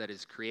last that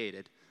is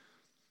created,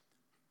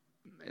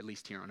 at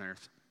least here on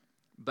earth.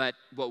 But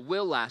what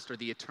will last are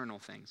the eternal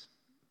things.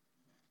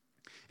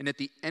 And at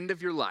the end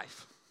of your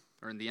life,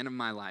 or in the end of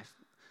my life,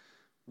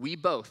 we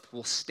both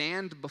will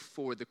stand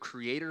before the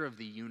creator of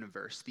the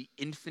universe, the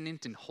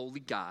infinite and holy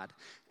God,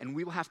 and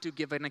we will have to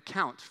give an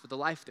account for the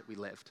life that we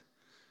lived,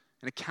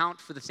 an account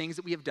for the things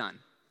that we have done.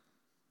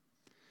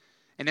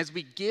 And as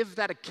we give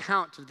that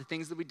account of the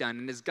things that we've done,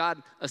 and as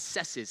God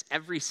assesses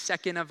every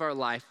second of our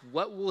life,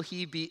 what will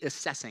he be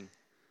assessing?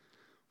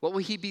 What will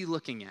he be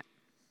looking at?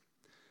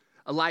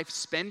 A life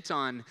spent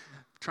on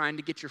trying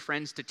to get your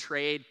friends to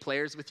trade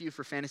players with you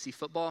for fantasy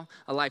football,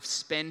 a life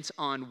spent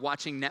on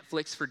watching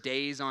Netflix for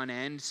days on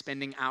end,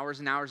 spending hours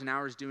and hours and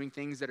hours doing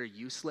things that are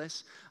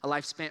useless, a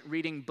life spent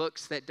reading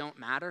books that don't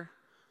matter.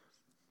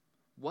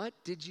 What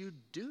did you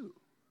do?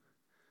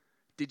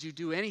 Did you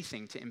do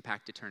anything to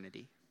impact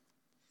eternity?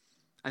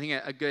 I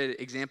think a good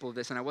example of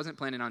this, and I wasn't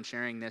planning on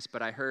sharing this,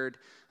 but I heard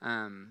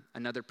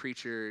another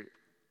preacher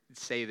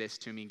say this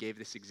to me, gave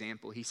this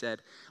example. He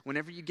said,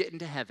 whenever you get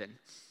into heaven,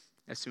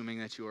 assuming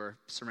that you are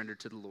surrendered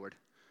to the Lord,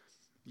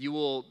 you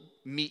will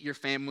meet your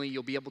family,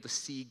 you'll be able to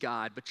see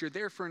God, but you're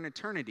there for an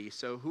eternity,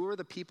 so who are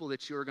the people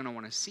that you're going to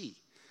want to see?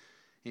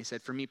 And he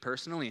said, for me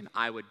personally, and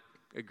I would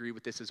agree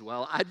with this as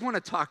well, I'd want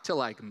to talk to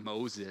like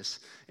Moses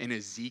and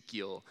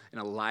Ezekiel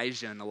and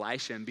Elijah and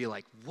Elisha and be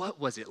like, what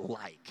was it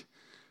like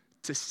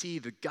to see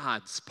the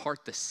gods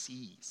part the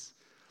seas?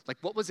 Like,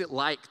 what was it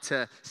like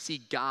to see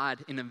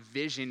God in a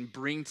vision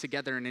bring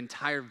together an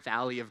entire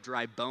valley of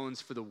dry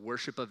bones for the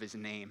worship of his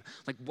name?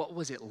 Like, what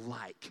was it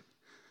like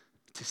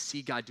to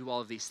see God do all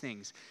of these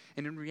things?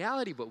 And in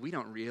reality, what we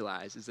don't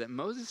realize is that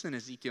Moses and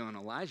Ezekiel and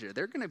Elijah,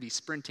 they're going to be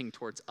sprinting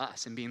towards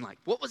us and being like,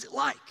 what was it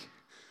like?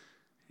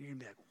 And you're going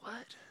to be like,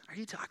 what are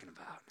you talking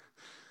about?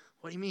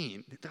 What do you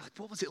mean? They're like,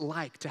 what was it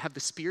like to have the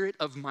Spirit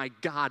of my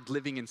God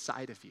living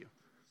inside of you?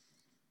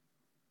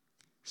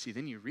 See,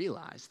 then you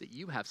realize that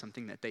you have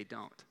something that they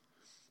don't.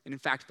 And in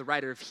fact, the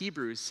writer of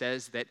Hebrews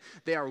says that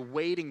they are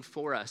waiting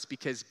for us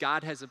because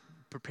God has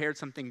prepared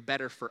something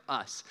better for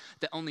us,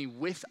 that only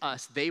with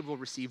us they will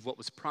receive what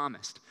was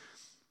promised,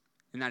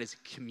 and that is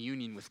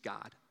communion with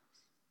God.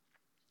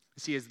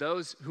 See, as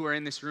those who are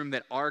in this room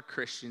that are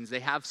Christians, they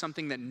have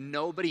something that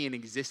nobody in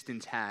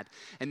existence had,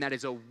 and that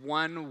is a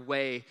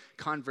one-way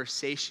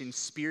conversation,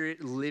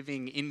 spirit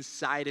living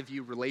inside of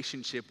you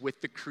relationship with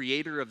the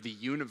creator of the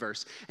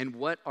universe. And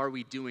what are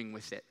we doing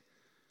with it?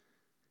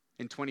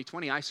 In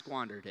 2020, I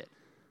squandered it.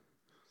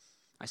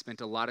 I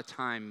spent a lot of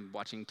time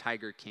watching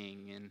Tiger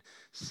King and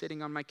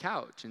sitting on my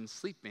couch and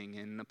sleeping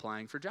and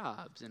applying for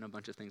jobs and a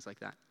bunch of things like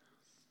that.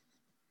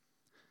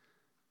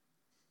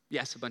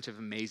 Yes, a bunch of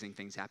amazing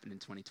things happened in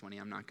 2020.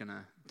 I'm not going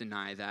to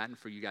deny that. And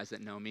for you guys that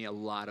know me, a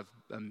lot of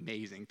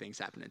amazing things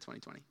happened in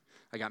 2020.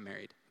 I got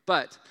married.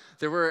 But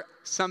there were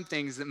some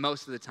things that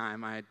most of the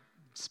time I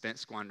spent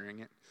squandering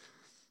it.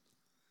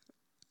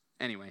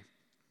 Anyway,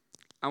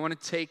 I want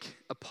to take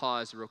a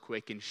pause real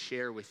quick and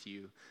share with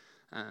you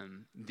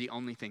the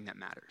only thing that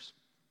matters.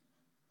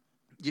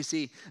 You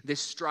see,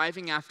 this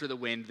striving after the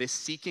wind, this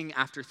seeking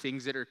after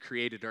things that are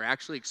created are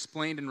actually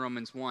explained in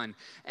Romans 1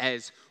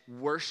 as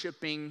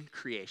worshiping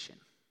creation.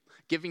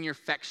 Giving your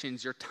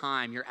affections, your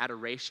time, your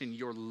adoration,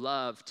 your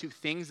love to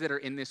things that are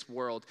in this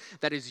world.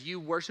 That is you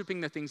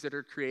worshiping the things that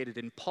are created.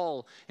 And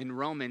Paul in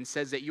Romans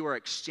says that you are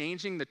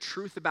exchanging the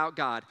truth about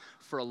God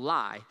for a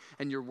lie,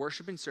 and you're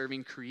worshiping,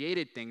 serving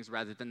created things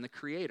rather than the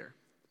Creator.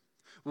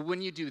 Well,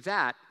 when you do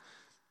that,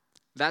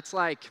 that's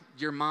like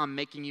your mom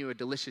making you a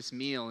delicious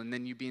meal and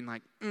then you being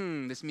like,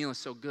 this meal is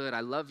so good. I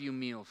love you,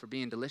 meal, for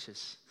being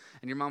delicious.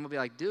 And your mom will be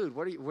like, dude,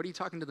 what are you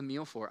talking to the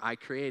meal for? I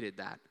created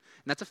that.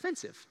 And that's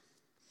offensive.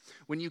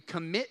 When you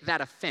commit that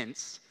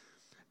offense,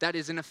 that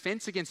is an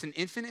offense against an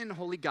infinite and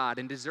holy God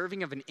and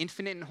deserving of an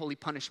infinite and holy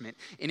punishment.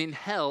 And in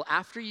hell,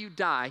 after you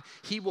die,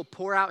 he will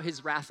pour out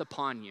his wrath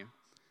upon you.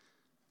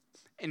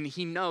 And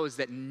he knows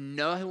that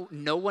no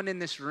one in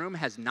this room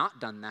has not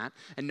done that,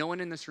 and no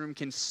one in this room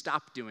can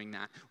stop doing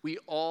that. We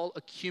all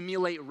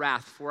accumulate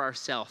wrath for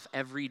ourselves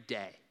every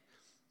day.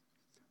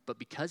 But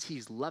because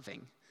he's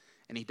loving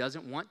and he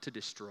doesn't want to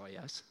destroy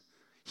us,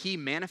 he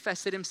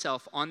manifested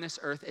himself on this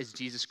earth as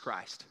Jesus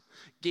Christ,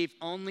 gave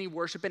only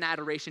worship and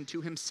adoration to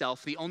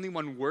himself, the only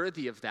one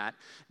worthy of that,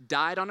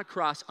 died on a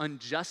cross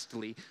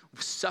unjustly,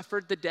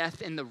 suffered the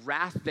death and the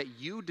wrath that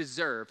you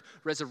deserve,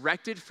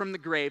 resurrected from the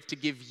grave to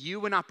give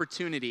you an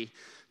opportunity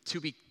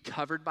to be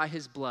covered by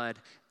his blood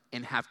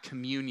and have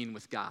communion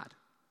with God.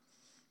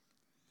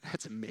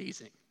 That's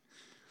amazing.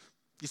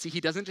 You see,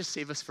 he doesn't just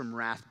save us from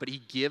wrath, but he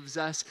gives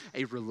us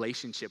a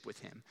relationship with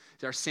him.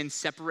 Our sin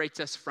separates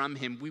us from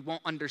him. We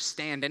won't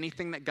understand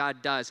anything that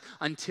God does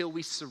until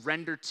we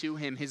surrender to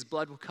him. His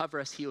blood will cover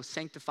us. He will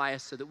sanctify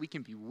us so that we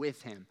can be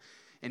with him.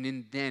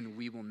 And then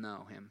we will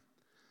know him.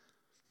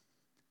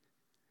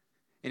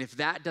 And if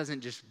that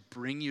doesn't just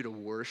bring you to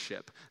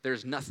worship,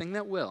 there's nothing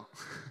that will.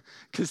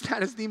 Because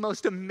that is the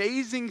most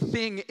amazing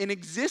thing in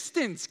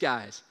existence,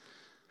 guys.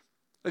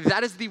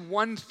 That is the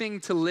one thing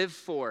to live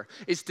for,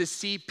 is to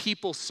see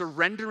people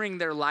surrendering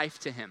their life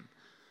to him,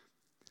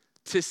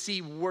 to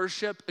see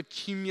worship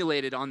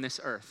accumulated on this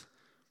earth,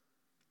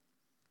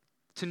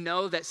 to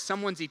know that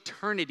someone's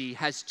eternity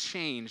has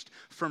changed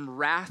from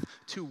wrath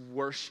to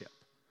worship.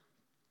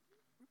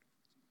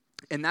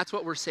 And that's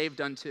what we're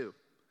saved unto.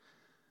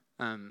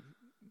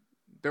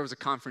 There was a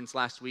conference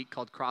last week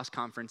called Cross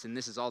Conference, and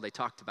this is all they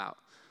talked about.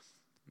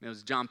 It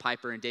was John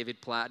Piper and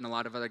David Platt and a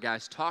lot of other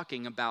guys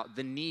talking about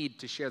the need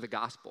to share the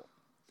gospel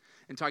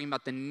and talking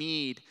about the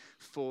need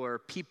for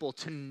people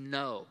to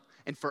know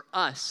and for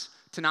us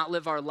to not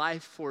live our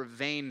life for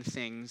vain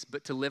things,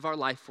 but to live our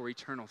life for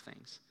eternal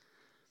things.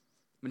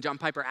 When John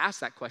Piper asked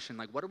that question,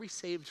 like, what are we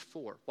saved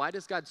for? Why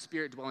does God's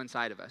Spirit dwell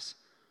inside of us?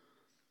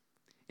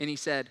 And he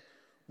said,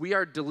 we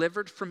are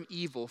delivered from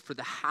evil for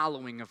the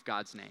hallowing of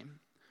God's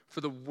name,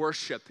 for the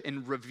worship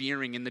and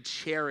revering and the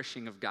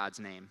cherishing of God's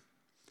name.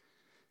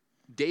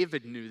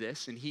 David knew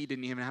this, and he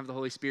didn't even have the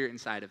Holy Spirit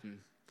inside of him.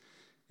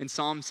 In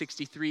Psalm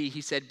 63, he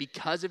said,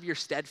 because your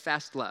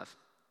steadfast love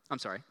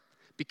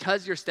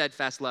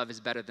is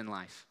better than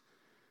life.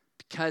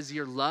 Because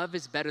your love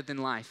is better than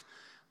life,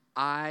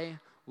 I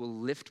will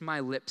lift my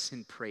lips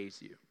and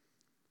praise you.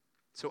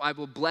 So I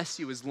will bless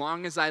you as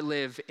long as I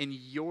live. In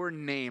your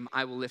name,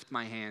 I will lift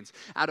my hands.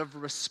 Out of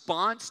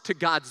response to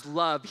God's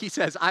love, he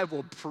says, I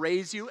will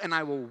praise you and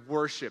I will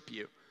worship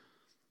you.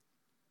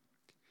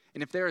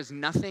 And if there is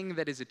nothing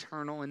that is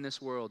eternal in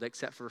this world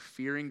except for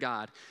fearing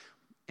God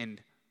and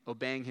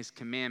obeying his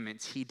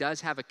commandments, he does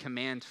have a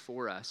command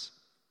for us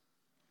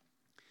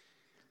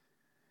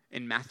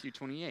in Matthew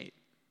 28.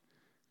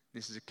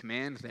 This is a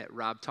command that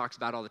Rob talks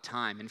about all the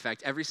time. In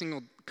fact, every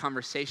single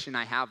conversation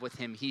I have with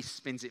him, he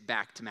spins it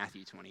back to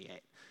Matthew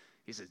 28.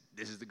 He says,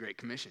 this is the Great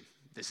Commission.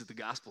 This is the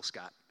gospel,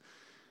 Scott.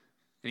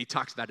 And he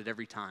talks about it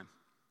every time.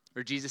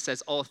 Where Jesus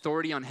says, all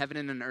authority on heaven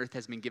and on earth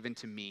has been given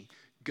to me.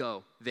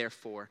 Go,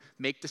 therefore,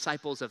 make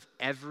disciples of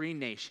every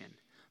nation,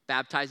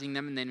 baptizing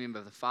them in the name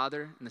of the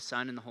Father and the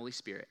Son and the Holy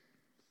Spirit.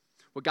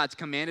 What God's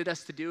commanded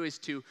us to do is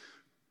to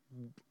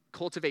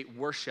cultivate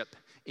worship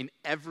in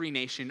every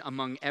nation,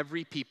 among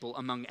every people,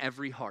 among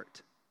every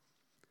heart.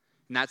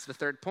 And that's the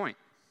third point.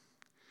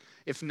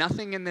 If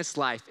nothing in this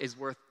life is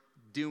worth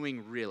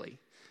doing really,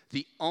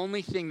 the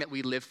only thing that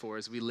we live for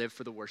is we live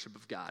for the worship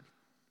of God.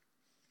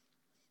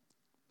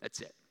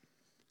 That's it.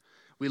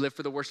 We live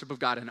for the worship of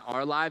God in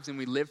our lives, and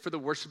we live for the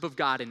worship of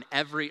God in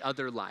every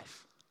other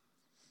life.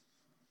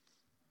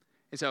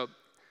 And so,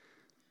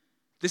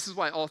 this is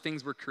why all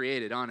things were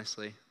created,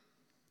 honestly.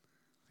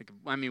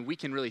 We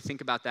can really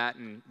think about that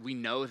and we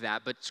know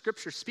that, but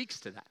Scripture speaks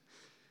to that.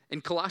 In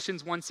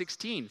Colossians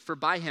 1:16, for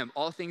by him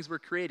all things were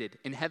created,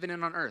 in heaven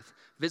and on earth,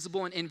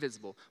 visible and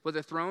invisible,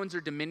 whether thrones or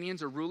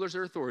dominions or rulers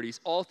or authorities,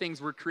 all things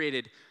were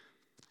created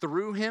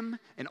through him,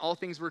 and all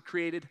things were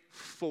created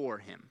for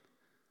him.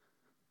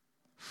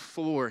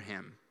 For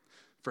him,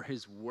 for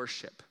his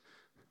worship,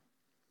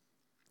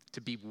 to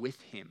be with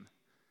him,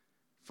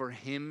 for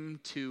him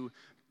to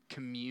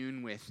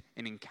commune with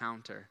and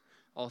encounter.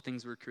 All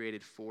things were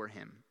created for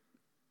him.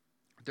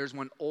 There's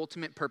one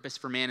ultimate purpose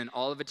for man in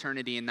all of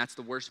eternity, and that's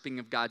the worshiping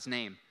of God's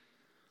name.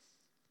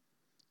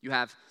 You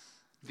have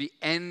the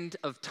end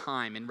of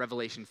time in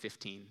Revelation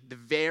 15, the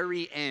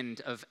very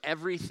end of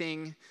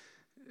everything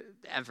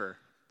ever.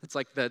 It's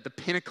like the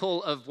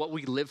pinnacle of what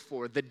we live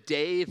for. The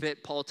day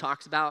that Paul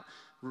talks about,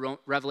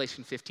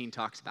 Revelation 15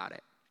 talks about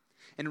it.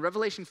 In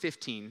Revelation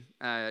 15,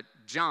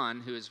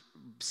 John, who is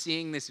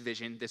seeing this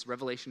vision, this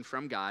revelation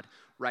from God,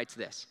 writes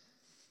this.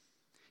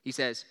 He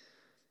says,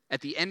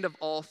 at the end of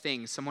all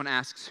things, someone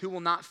asks, who will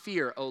not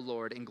fear, O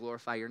Lord, and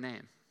glorify your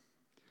name?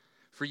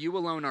 For you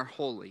alone are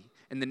holy,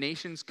 and the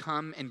nations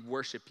come and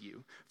worship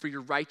you, for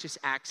your righteous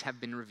acts have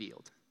been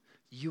revealed.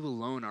 You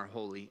alone are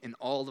holy, and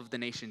all of the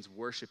nations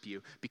worship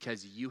you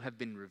because you have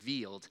been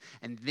revealed.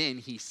 And then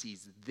he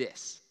sees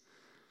this.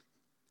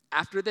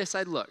 After this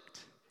I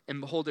looked, and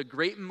behold, a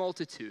great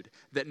multitude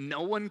that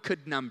no one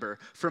could number,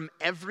 from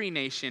every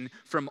nation,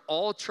 from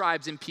all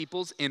tribes and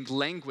peoples and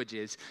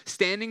languages,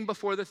 standing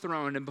before the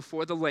throne and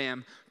before the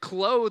Lamb,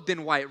 clothed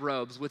in white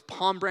robes, with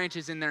palm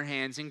branches in their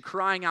hands, and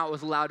crying out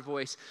with a loud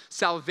voice,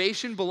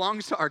 salvation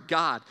belongs to our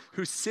God,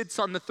 who sits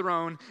on the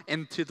throne,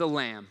 and to the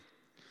Lamb.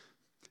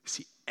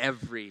 See,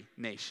 every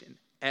nation,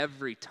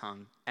 every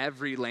tongue,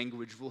 every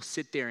language will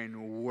sit there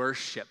and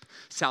worship.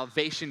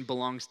 Salvation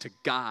belongs to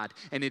God,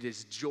 and it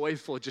is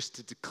joyful just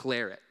to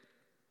declare it.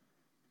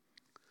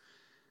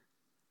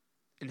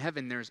 In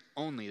heaven, there's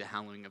only the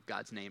hallowing of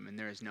God's name, and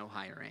there is no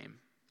higher aim.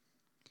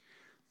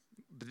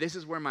 But this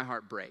is where my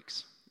heart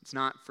breaks. It's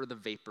not for the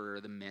vapor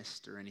or the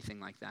mist or anything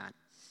like that.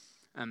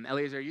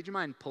 Eliezer, would you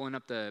mind pulling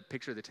up the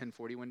picture of the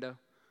 1040 window?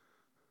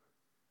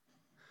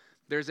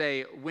 There's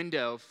a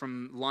window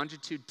from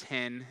longitude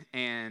 10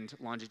 and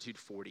longitude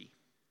 40.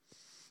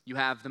 You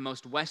have the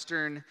most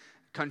western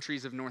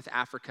countries of North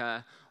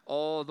Africa,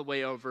 all the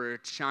way over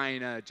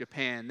China,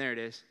 Japan, there it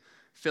is,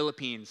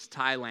 Philippines,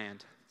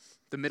 Thailand.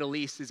 The Middle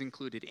East is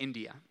included,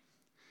 India.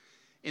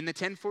 In the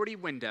 1040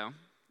 window,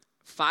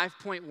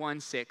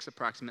 5.16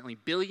 approximately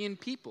billion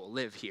people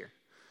live here.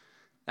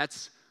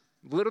 That's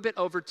a little bit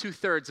over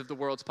 2/3 of the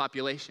world's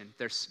population.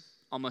 There's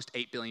almost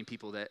 8 billion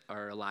people that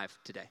are alive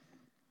today.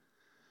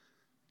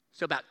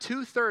 So about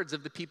 2/3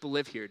 of the people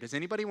live here. Does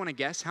anybody want to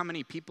guess how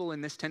many people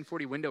in this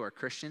 1040 window are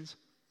Christians?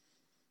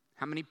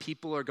 How many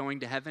people are going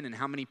to heaven, and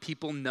how many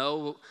people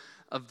know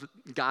of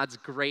God's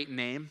great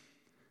name?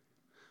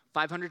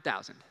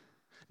 500,000.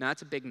 Now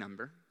that's a big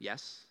number,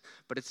 yes,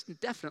 but it's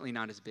definitely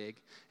not as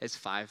big as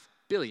 5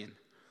 billion,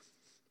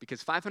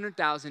 because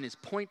 500,000 is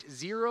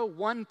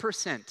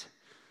 0.01%,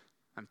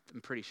 I'm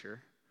pretty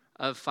sure,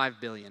 of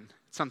 5 billion,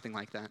 something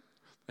like that.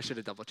 I should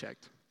have double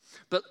checked.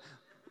 But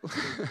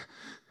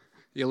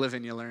you live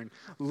and you learn.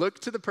 Look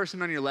to the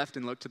person on your left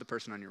and look to the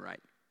person on your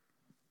right.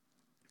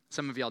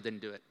 Some of y'all didn't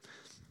do it.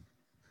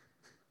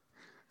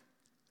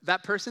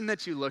 That person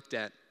that you looked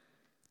at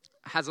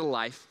has a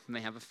life, and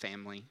they have a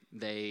family.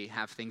 They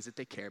have things that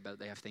they care about.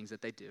 They have things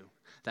that they do.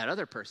 That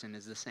other person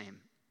is the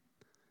same.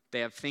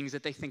 They have things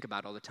that they think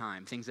about all the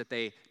time, things that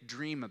they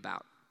dream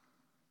about.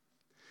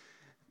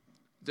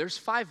 There's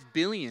 5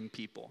 billion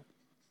people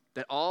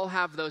that all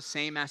have those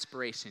same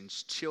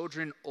aspirations,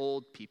 children,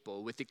 old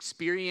people, with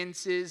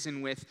experiences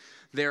and with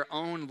their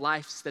own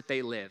lives that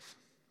they live.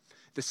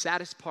 The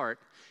saddest part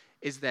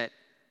is that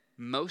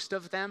most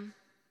of them,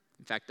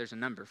 in fact, there's a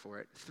number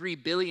for it, 3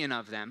 billion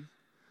of them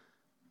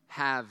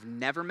have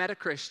never met a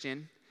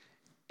Christian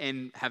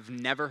and have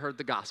never heard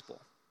the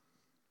gospel.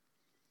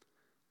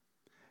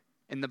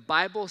 And the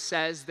Bible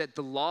says that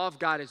the law of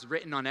God is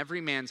written on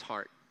every man's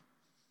heart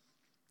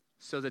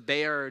so that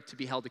they are to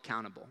be held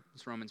accountable.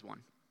 It's Romans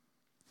 1.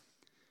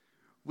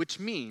 Which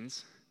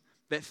means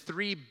that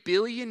 3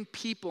 billion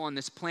people on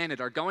this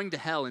planet are going to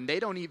hell and they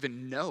don't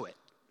even know it.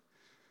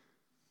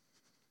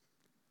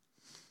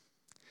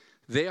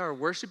 They are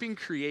worshiping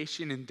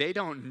creation and they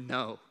don't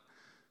know.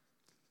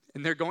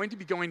 And they're going to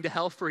be going to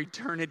hell for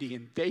eternity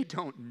and they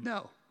don't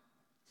know.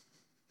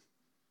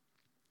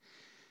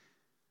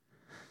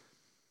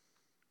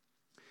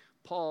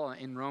 Paul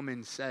in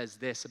Romans says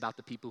this about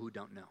the people who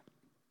don't know.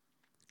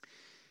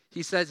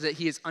 He says that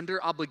he is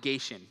under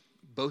obligation,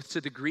 both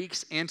to the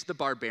Greeks and to the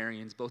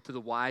barbarians, both to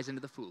the wise and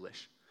to the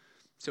foolish.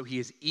 So he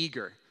is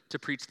eager to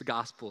preach the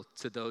gospel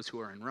to those who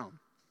are in Rome.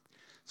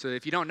 So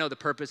if you don't know the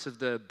purpose of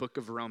the book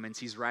of Romans,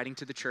 he's writing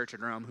to the church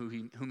in Rome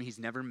whom he's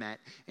never met,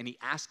 and he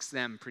asks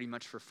them pretty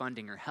much for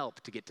funding or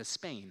help to get to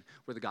Spain,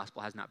 where the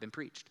gospel has not been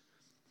preached.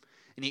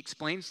 And he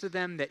explains to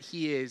them that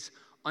he is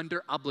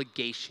under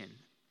obligation.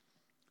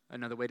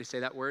 Another way to say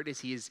that word is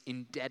he is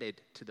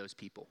indebted to those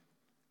people.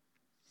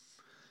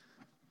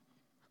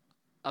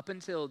 Up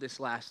until this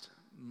last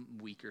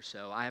week or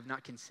so, I have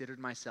not considered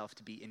myself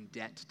to be in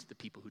debt to the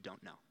people who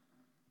don't know.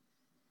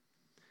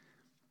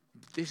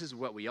 This is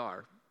what we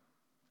are.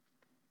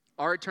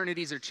 Our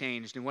eternities are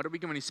changed, and what are we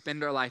going to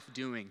spend our life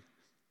doing?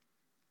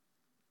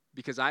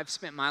 Because I've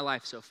spent my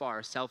life so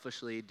far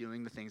selfishly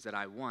doing the things that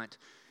I want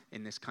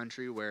in this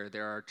country where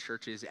there are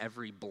churches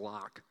every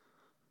block.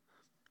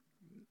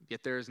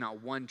 Yet there is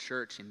not one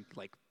church in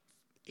like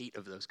 8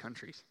 of those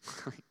countries.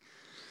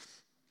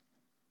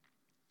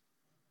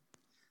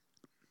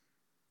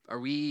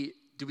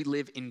 Do we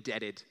live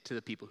indebted to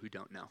the people who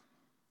don't know?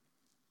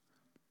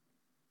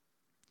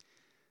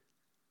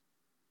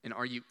 And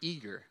are you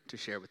eager to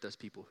share with those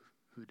people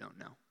who don't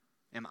know?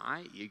 Am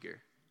I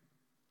eager?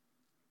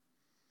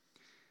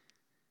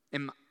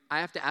 I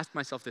have to ask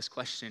myself this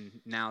question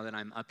now that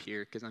I'm up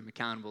here because I'm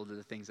accountable to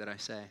the things that I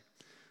say.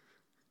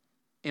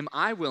 Am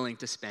I willing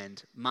to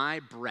spend my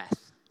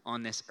breath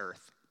on this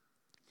earth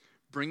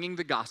bringing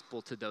the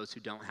gospel to those who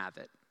don't have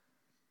it?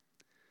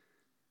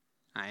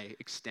 I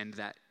extend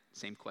that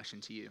same question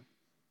to you.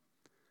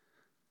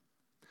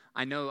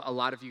 I know a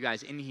lot of you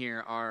guys in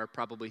here are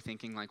probably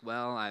thinking like,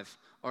 well, I've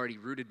already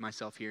rooted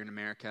myself here in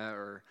America,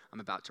 or I'm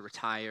about to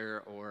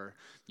retire, or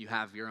you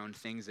have your own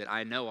things that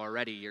I know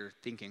already you're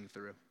thinking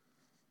through.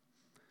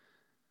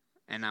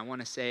 And I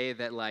want to say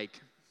that, like,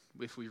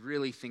 if we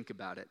really think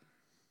about it,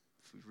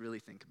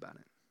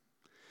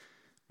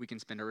 we can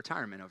spend a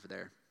retirement over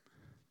there.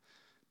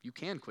 You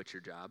can quit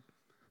your job.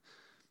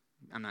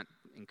 I'm not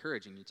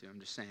encouraging you to. I'm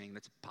just saying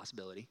that's a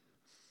possibility.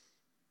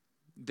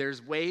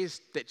 There's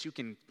ways that you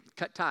can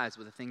cut ties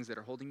with the things that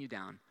are holding you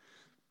down.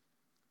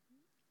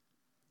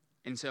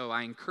 And so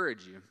I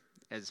encourage you,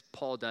 as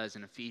Paul does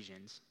in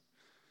Ephesians,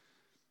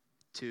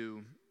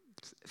 to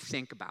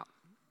think about,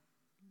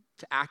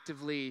 to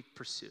actively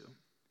pursue,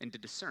 and to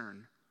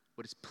discern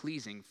what is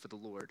pleasing for the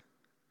Lord.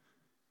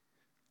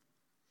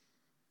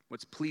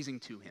 What's pleasing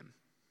to him.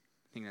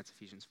 I think that's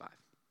Ephesians 5.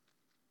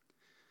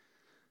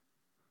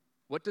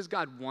 What does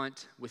God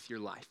want with your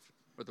life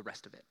or the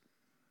rest of it?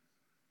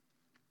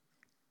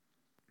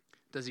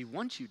 Does he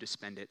want you to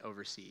spend it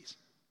overseas?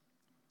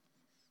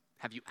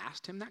 Have you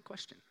asked him that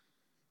question?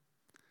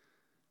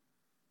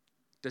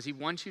 Does he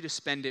want you to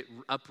spend it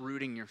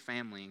uprooting your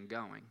family and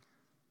going?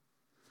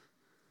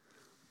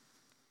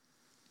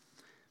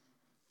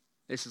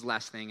 This is the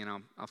last thing, and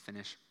I'll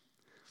finish.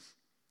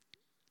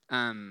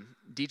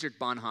 Dietrich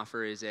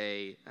Bonhoeffer is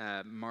a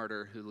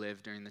martyr who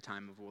lived during the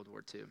time of World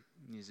War II.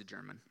 He's a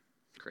German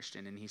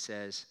Christian, and he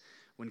says,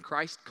 when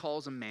Christ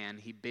calls a man,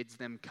 he bids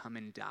them come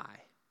and die.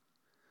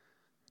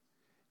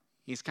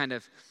 He's kind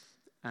of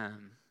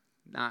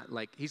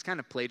he's kind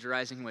of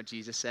plagiarizing what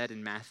Jesus said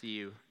in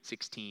Matthew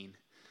 16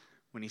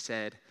 when he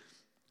said,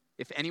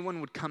 if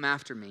anyone would come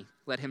after me,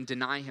 let him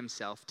deny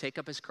himself, take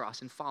up his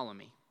cross, and follow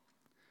me.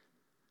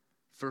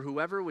 For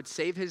whoever would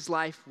save his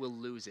life will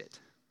lose it.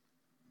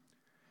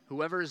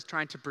 Whoever is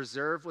trying to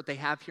preserve what they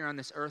have here on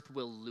this earth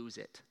will lose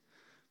it.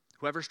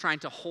 Whoever's trying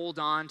to hold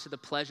on to the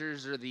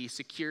pleasures or the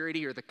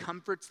security or the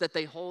comforts that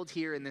they hold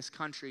here in this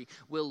country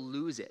will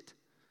lose it.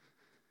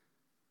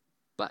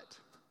 But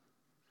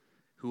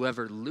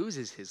whoever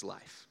loses his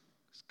life,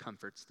 those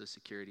comforts, those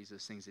securities,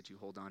 those things that you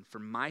hold on, for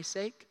my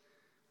sake,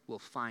 will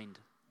find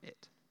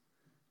it.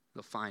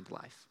 They'll find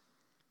life.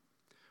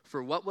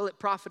 For what will it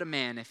profit a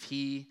man if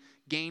he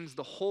gains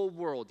the whole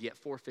world yet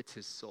forfeits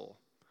his soul?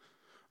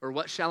 Or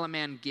what shall a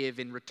man give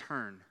in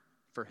return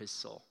for his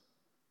soul?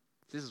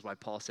 This is why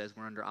Paul says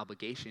we're under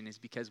obligation, is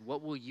because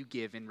what will you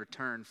give in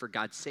return for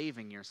God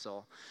saving your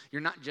soul?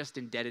 You're not just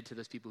indebted to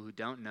those people who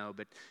don't know,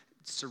 but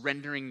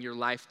surrendering your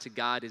life to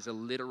God is a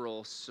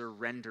literal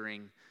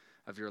surrendering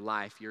of your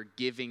life. You're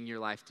giving your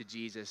life to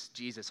Jesus.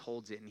 Jesus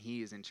holds it, and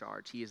he is in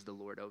charge. He is the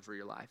Lord over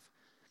your life.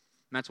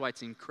 And that's why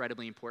it's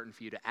incredibly important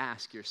for you to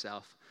ask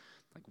yourself,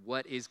 like,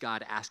 what is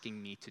God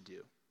asking me to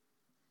do?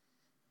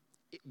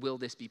 Will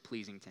this be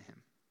pleasing to him?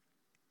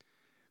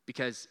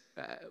 Because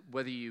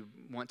whether you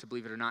want to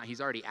believe it or not,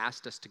 he's already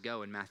asked us to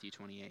go in Matthew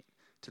 28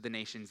 to the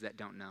nations that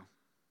don't know.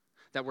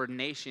 That word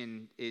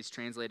nation is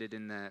translated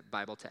in the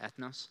Bible to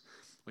ethnos,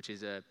 which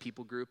is a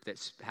people group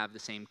that have the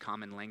same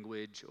common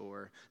language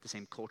or the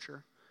same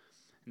culture.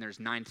 And there's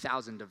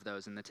 9,000 of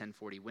those in the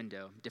 1040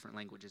 window, different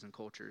languages and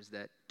cultures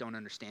that don't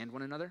understand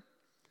one another.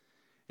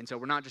 And so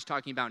we're not just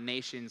talking about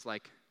nations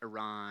like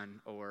Iran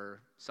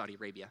or Saudi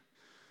Arabia.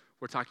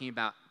 We're talking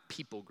about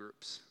people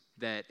groups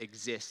that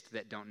exist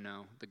that don't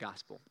know the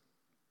gospel.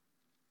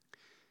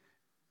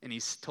 And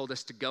he's told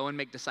us to go and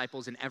make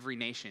disciples in every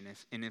nation.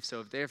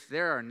 If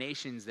there are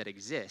nations that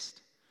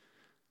exist,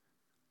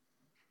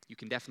 you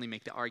can definitely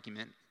make the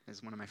argument,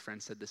 as one of my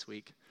friends said this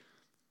week,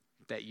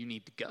 that you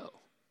need to go.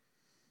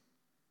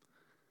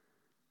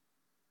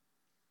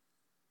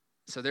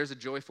 So there's a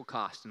joyful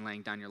cost in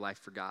laying down your life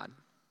for God.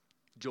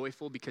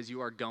 Joyful because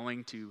you are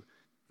going to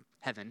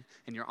heaven,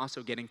 and you're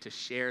also getting to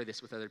share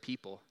this with other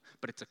people.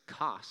 But it's a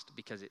cost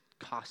because it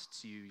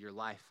costs you your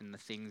life and the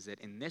things that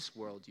in this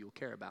world you will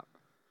care about.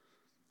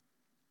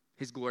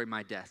 His glory,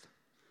 my death.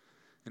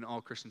 And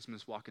all Christians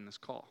must walk in this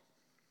call.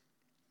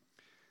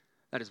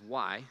 That is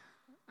why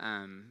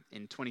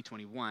in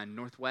 2021,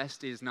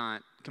 Northwest is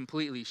not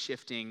completely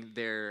shifting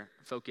their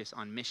focus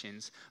on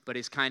missions, but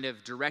is kind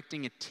of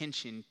directing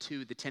attention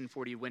to the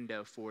 1040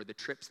 window for the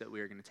trips that we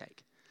are going to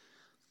take.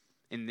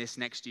 In this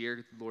next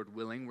year, Lord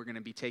willing, we're going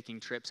to be taking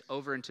trips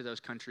over into those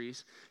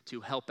countries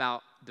to help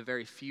out the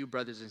very few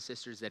brothers and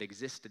sisters that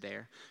exist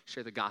there,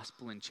 share the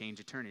gospel, and change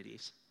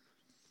eternities.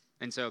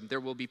 And so there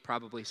will be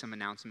probably some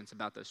announcements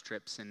about those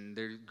trips, and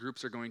their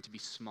groups are going to be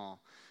small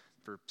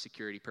for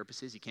security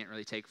purposes. You can't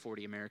really take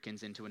 40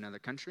 Americans into another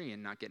country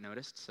and not get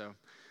noticed, so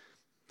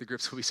the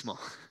groups will be small.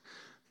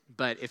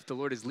 But if the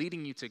Lord is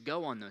leading you to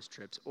go on those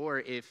trips, or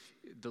if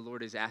the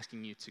Lord is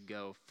asking you to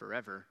go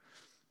forever,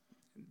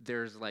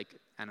 there's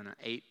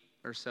 8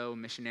 or so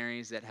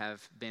missionaries that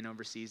have been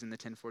overseas in the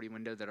 1040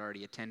 window that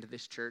already attend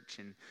this church,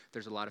 and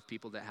there's a lot of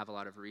people that have a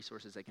lot of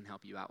resources that can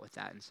help you out with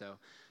that, and so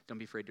don't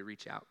be afraid to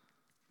reach out.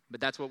 But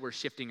that's what we're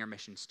shifting our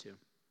missions to.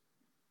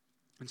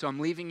 And so I'm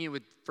leaving you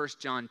with 1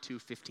 John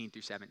 2:15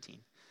 through 17.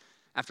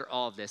 After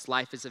all of this,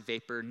 life is a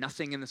vapor.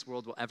 Nothing in this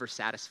world will ever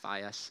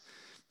satisfy us.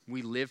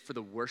 We live for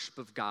the worship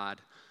of God.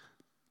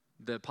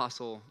 The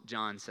Apostle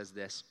John says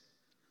this: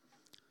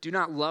 do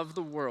not love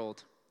the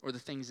world or the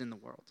things in the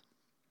world.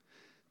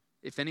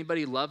 If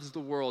anybody loves the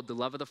world, the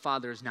love of the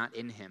Father is not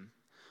in him.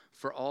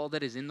 For all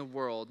that is in the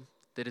world,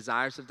 the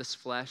desires of this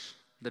flesh,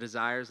 the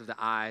desires of the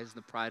eyes,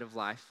 the pride of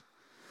life,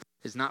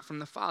 is not from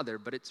the Father,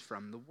 but it's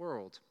from the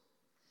world.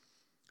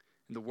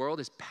 And the world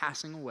is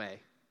passing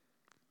away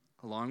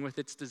along with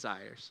its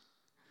desires,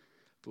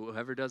 but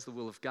whoever does the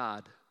will of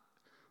God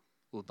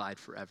will abide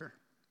forever.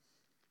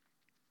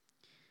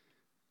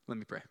 Let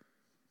me pray.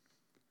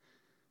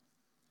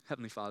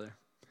 Heavenly Father,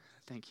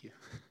 thank you.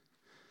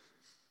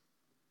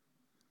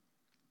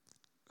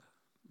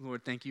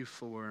 Lord, thank you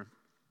for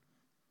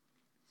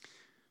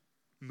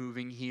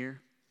moving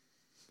here.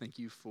 Thank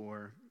you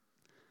for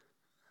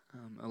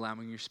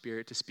allowing your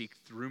Spirit to speak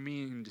through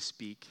me and to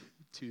speak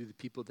to the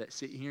people that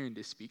sit here and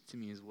to speak to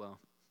me as well.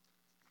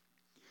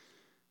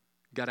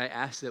 God, I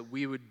ask that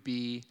we would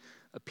be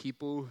a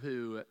people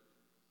who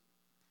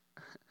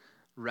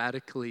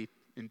radically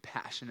and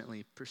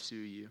passionately pursue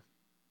you,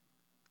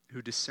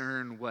 who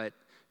discern what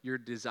your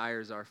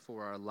desires are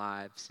for our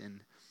lives, and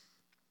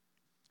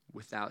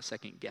without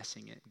second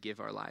guessing it,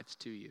 give our lives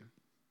to you.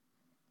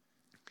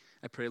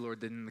 I pray, Lord,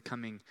 that in the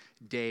coming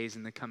days,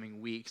 in the coming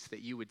weeks,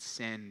 that you would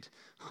send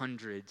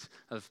hundreds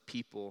of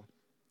people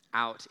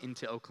out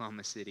into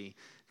Oklahoma City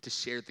to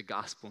share the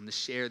gospel and to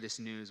share this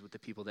news with the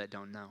people that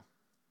don't know.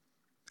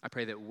 I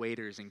pray that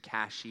waiters and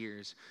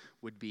cashiers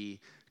would be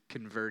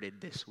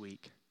converted this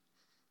week.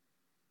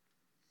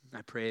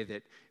 I pray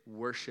that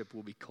worship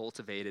will be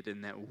cultivated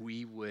and that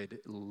we would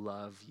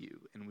love you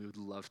and we would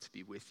love to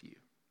be with you.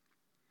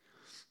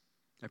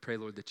 I pray,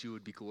 Lord, that you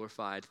would be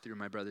glorified through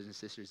my brothers and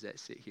sisters that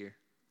sit here.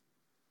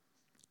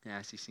 I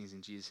ask these things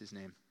in Jesus'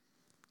 name.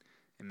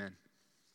 Amen.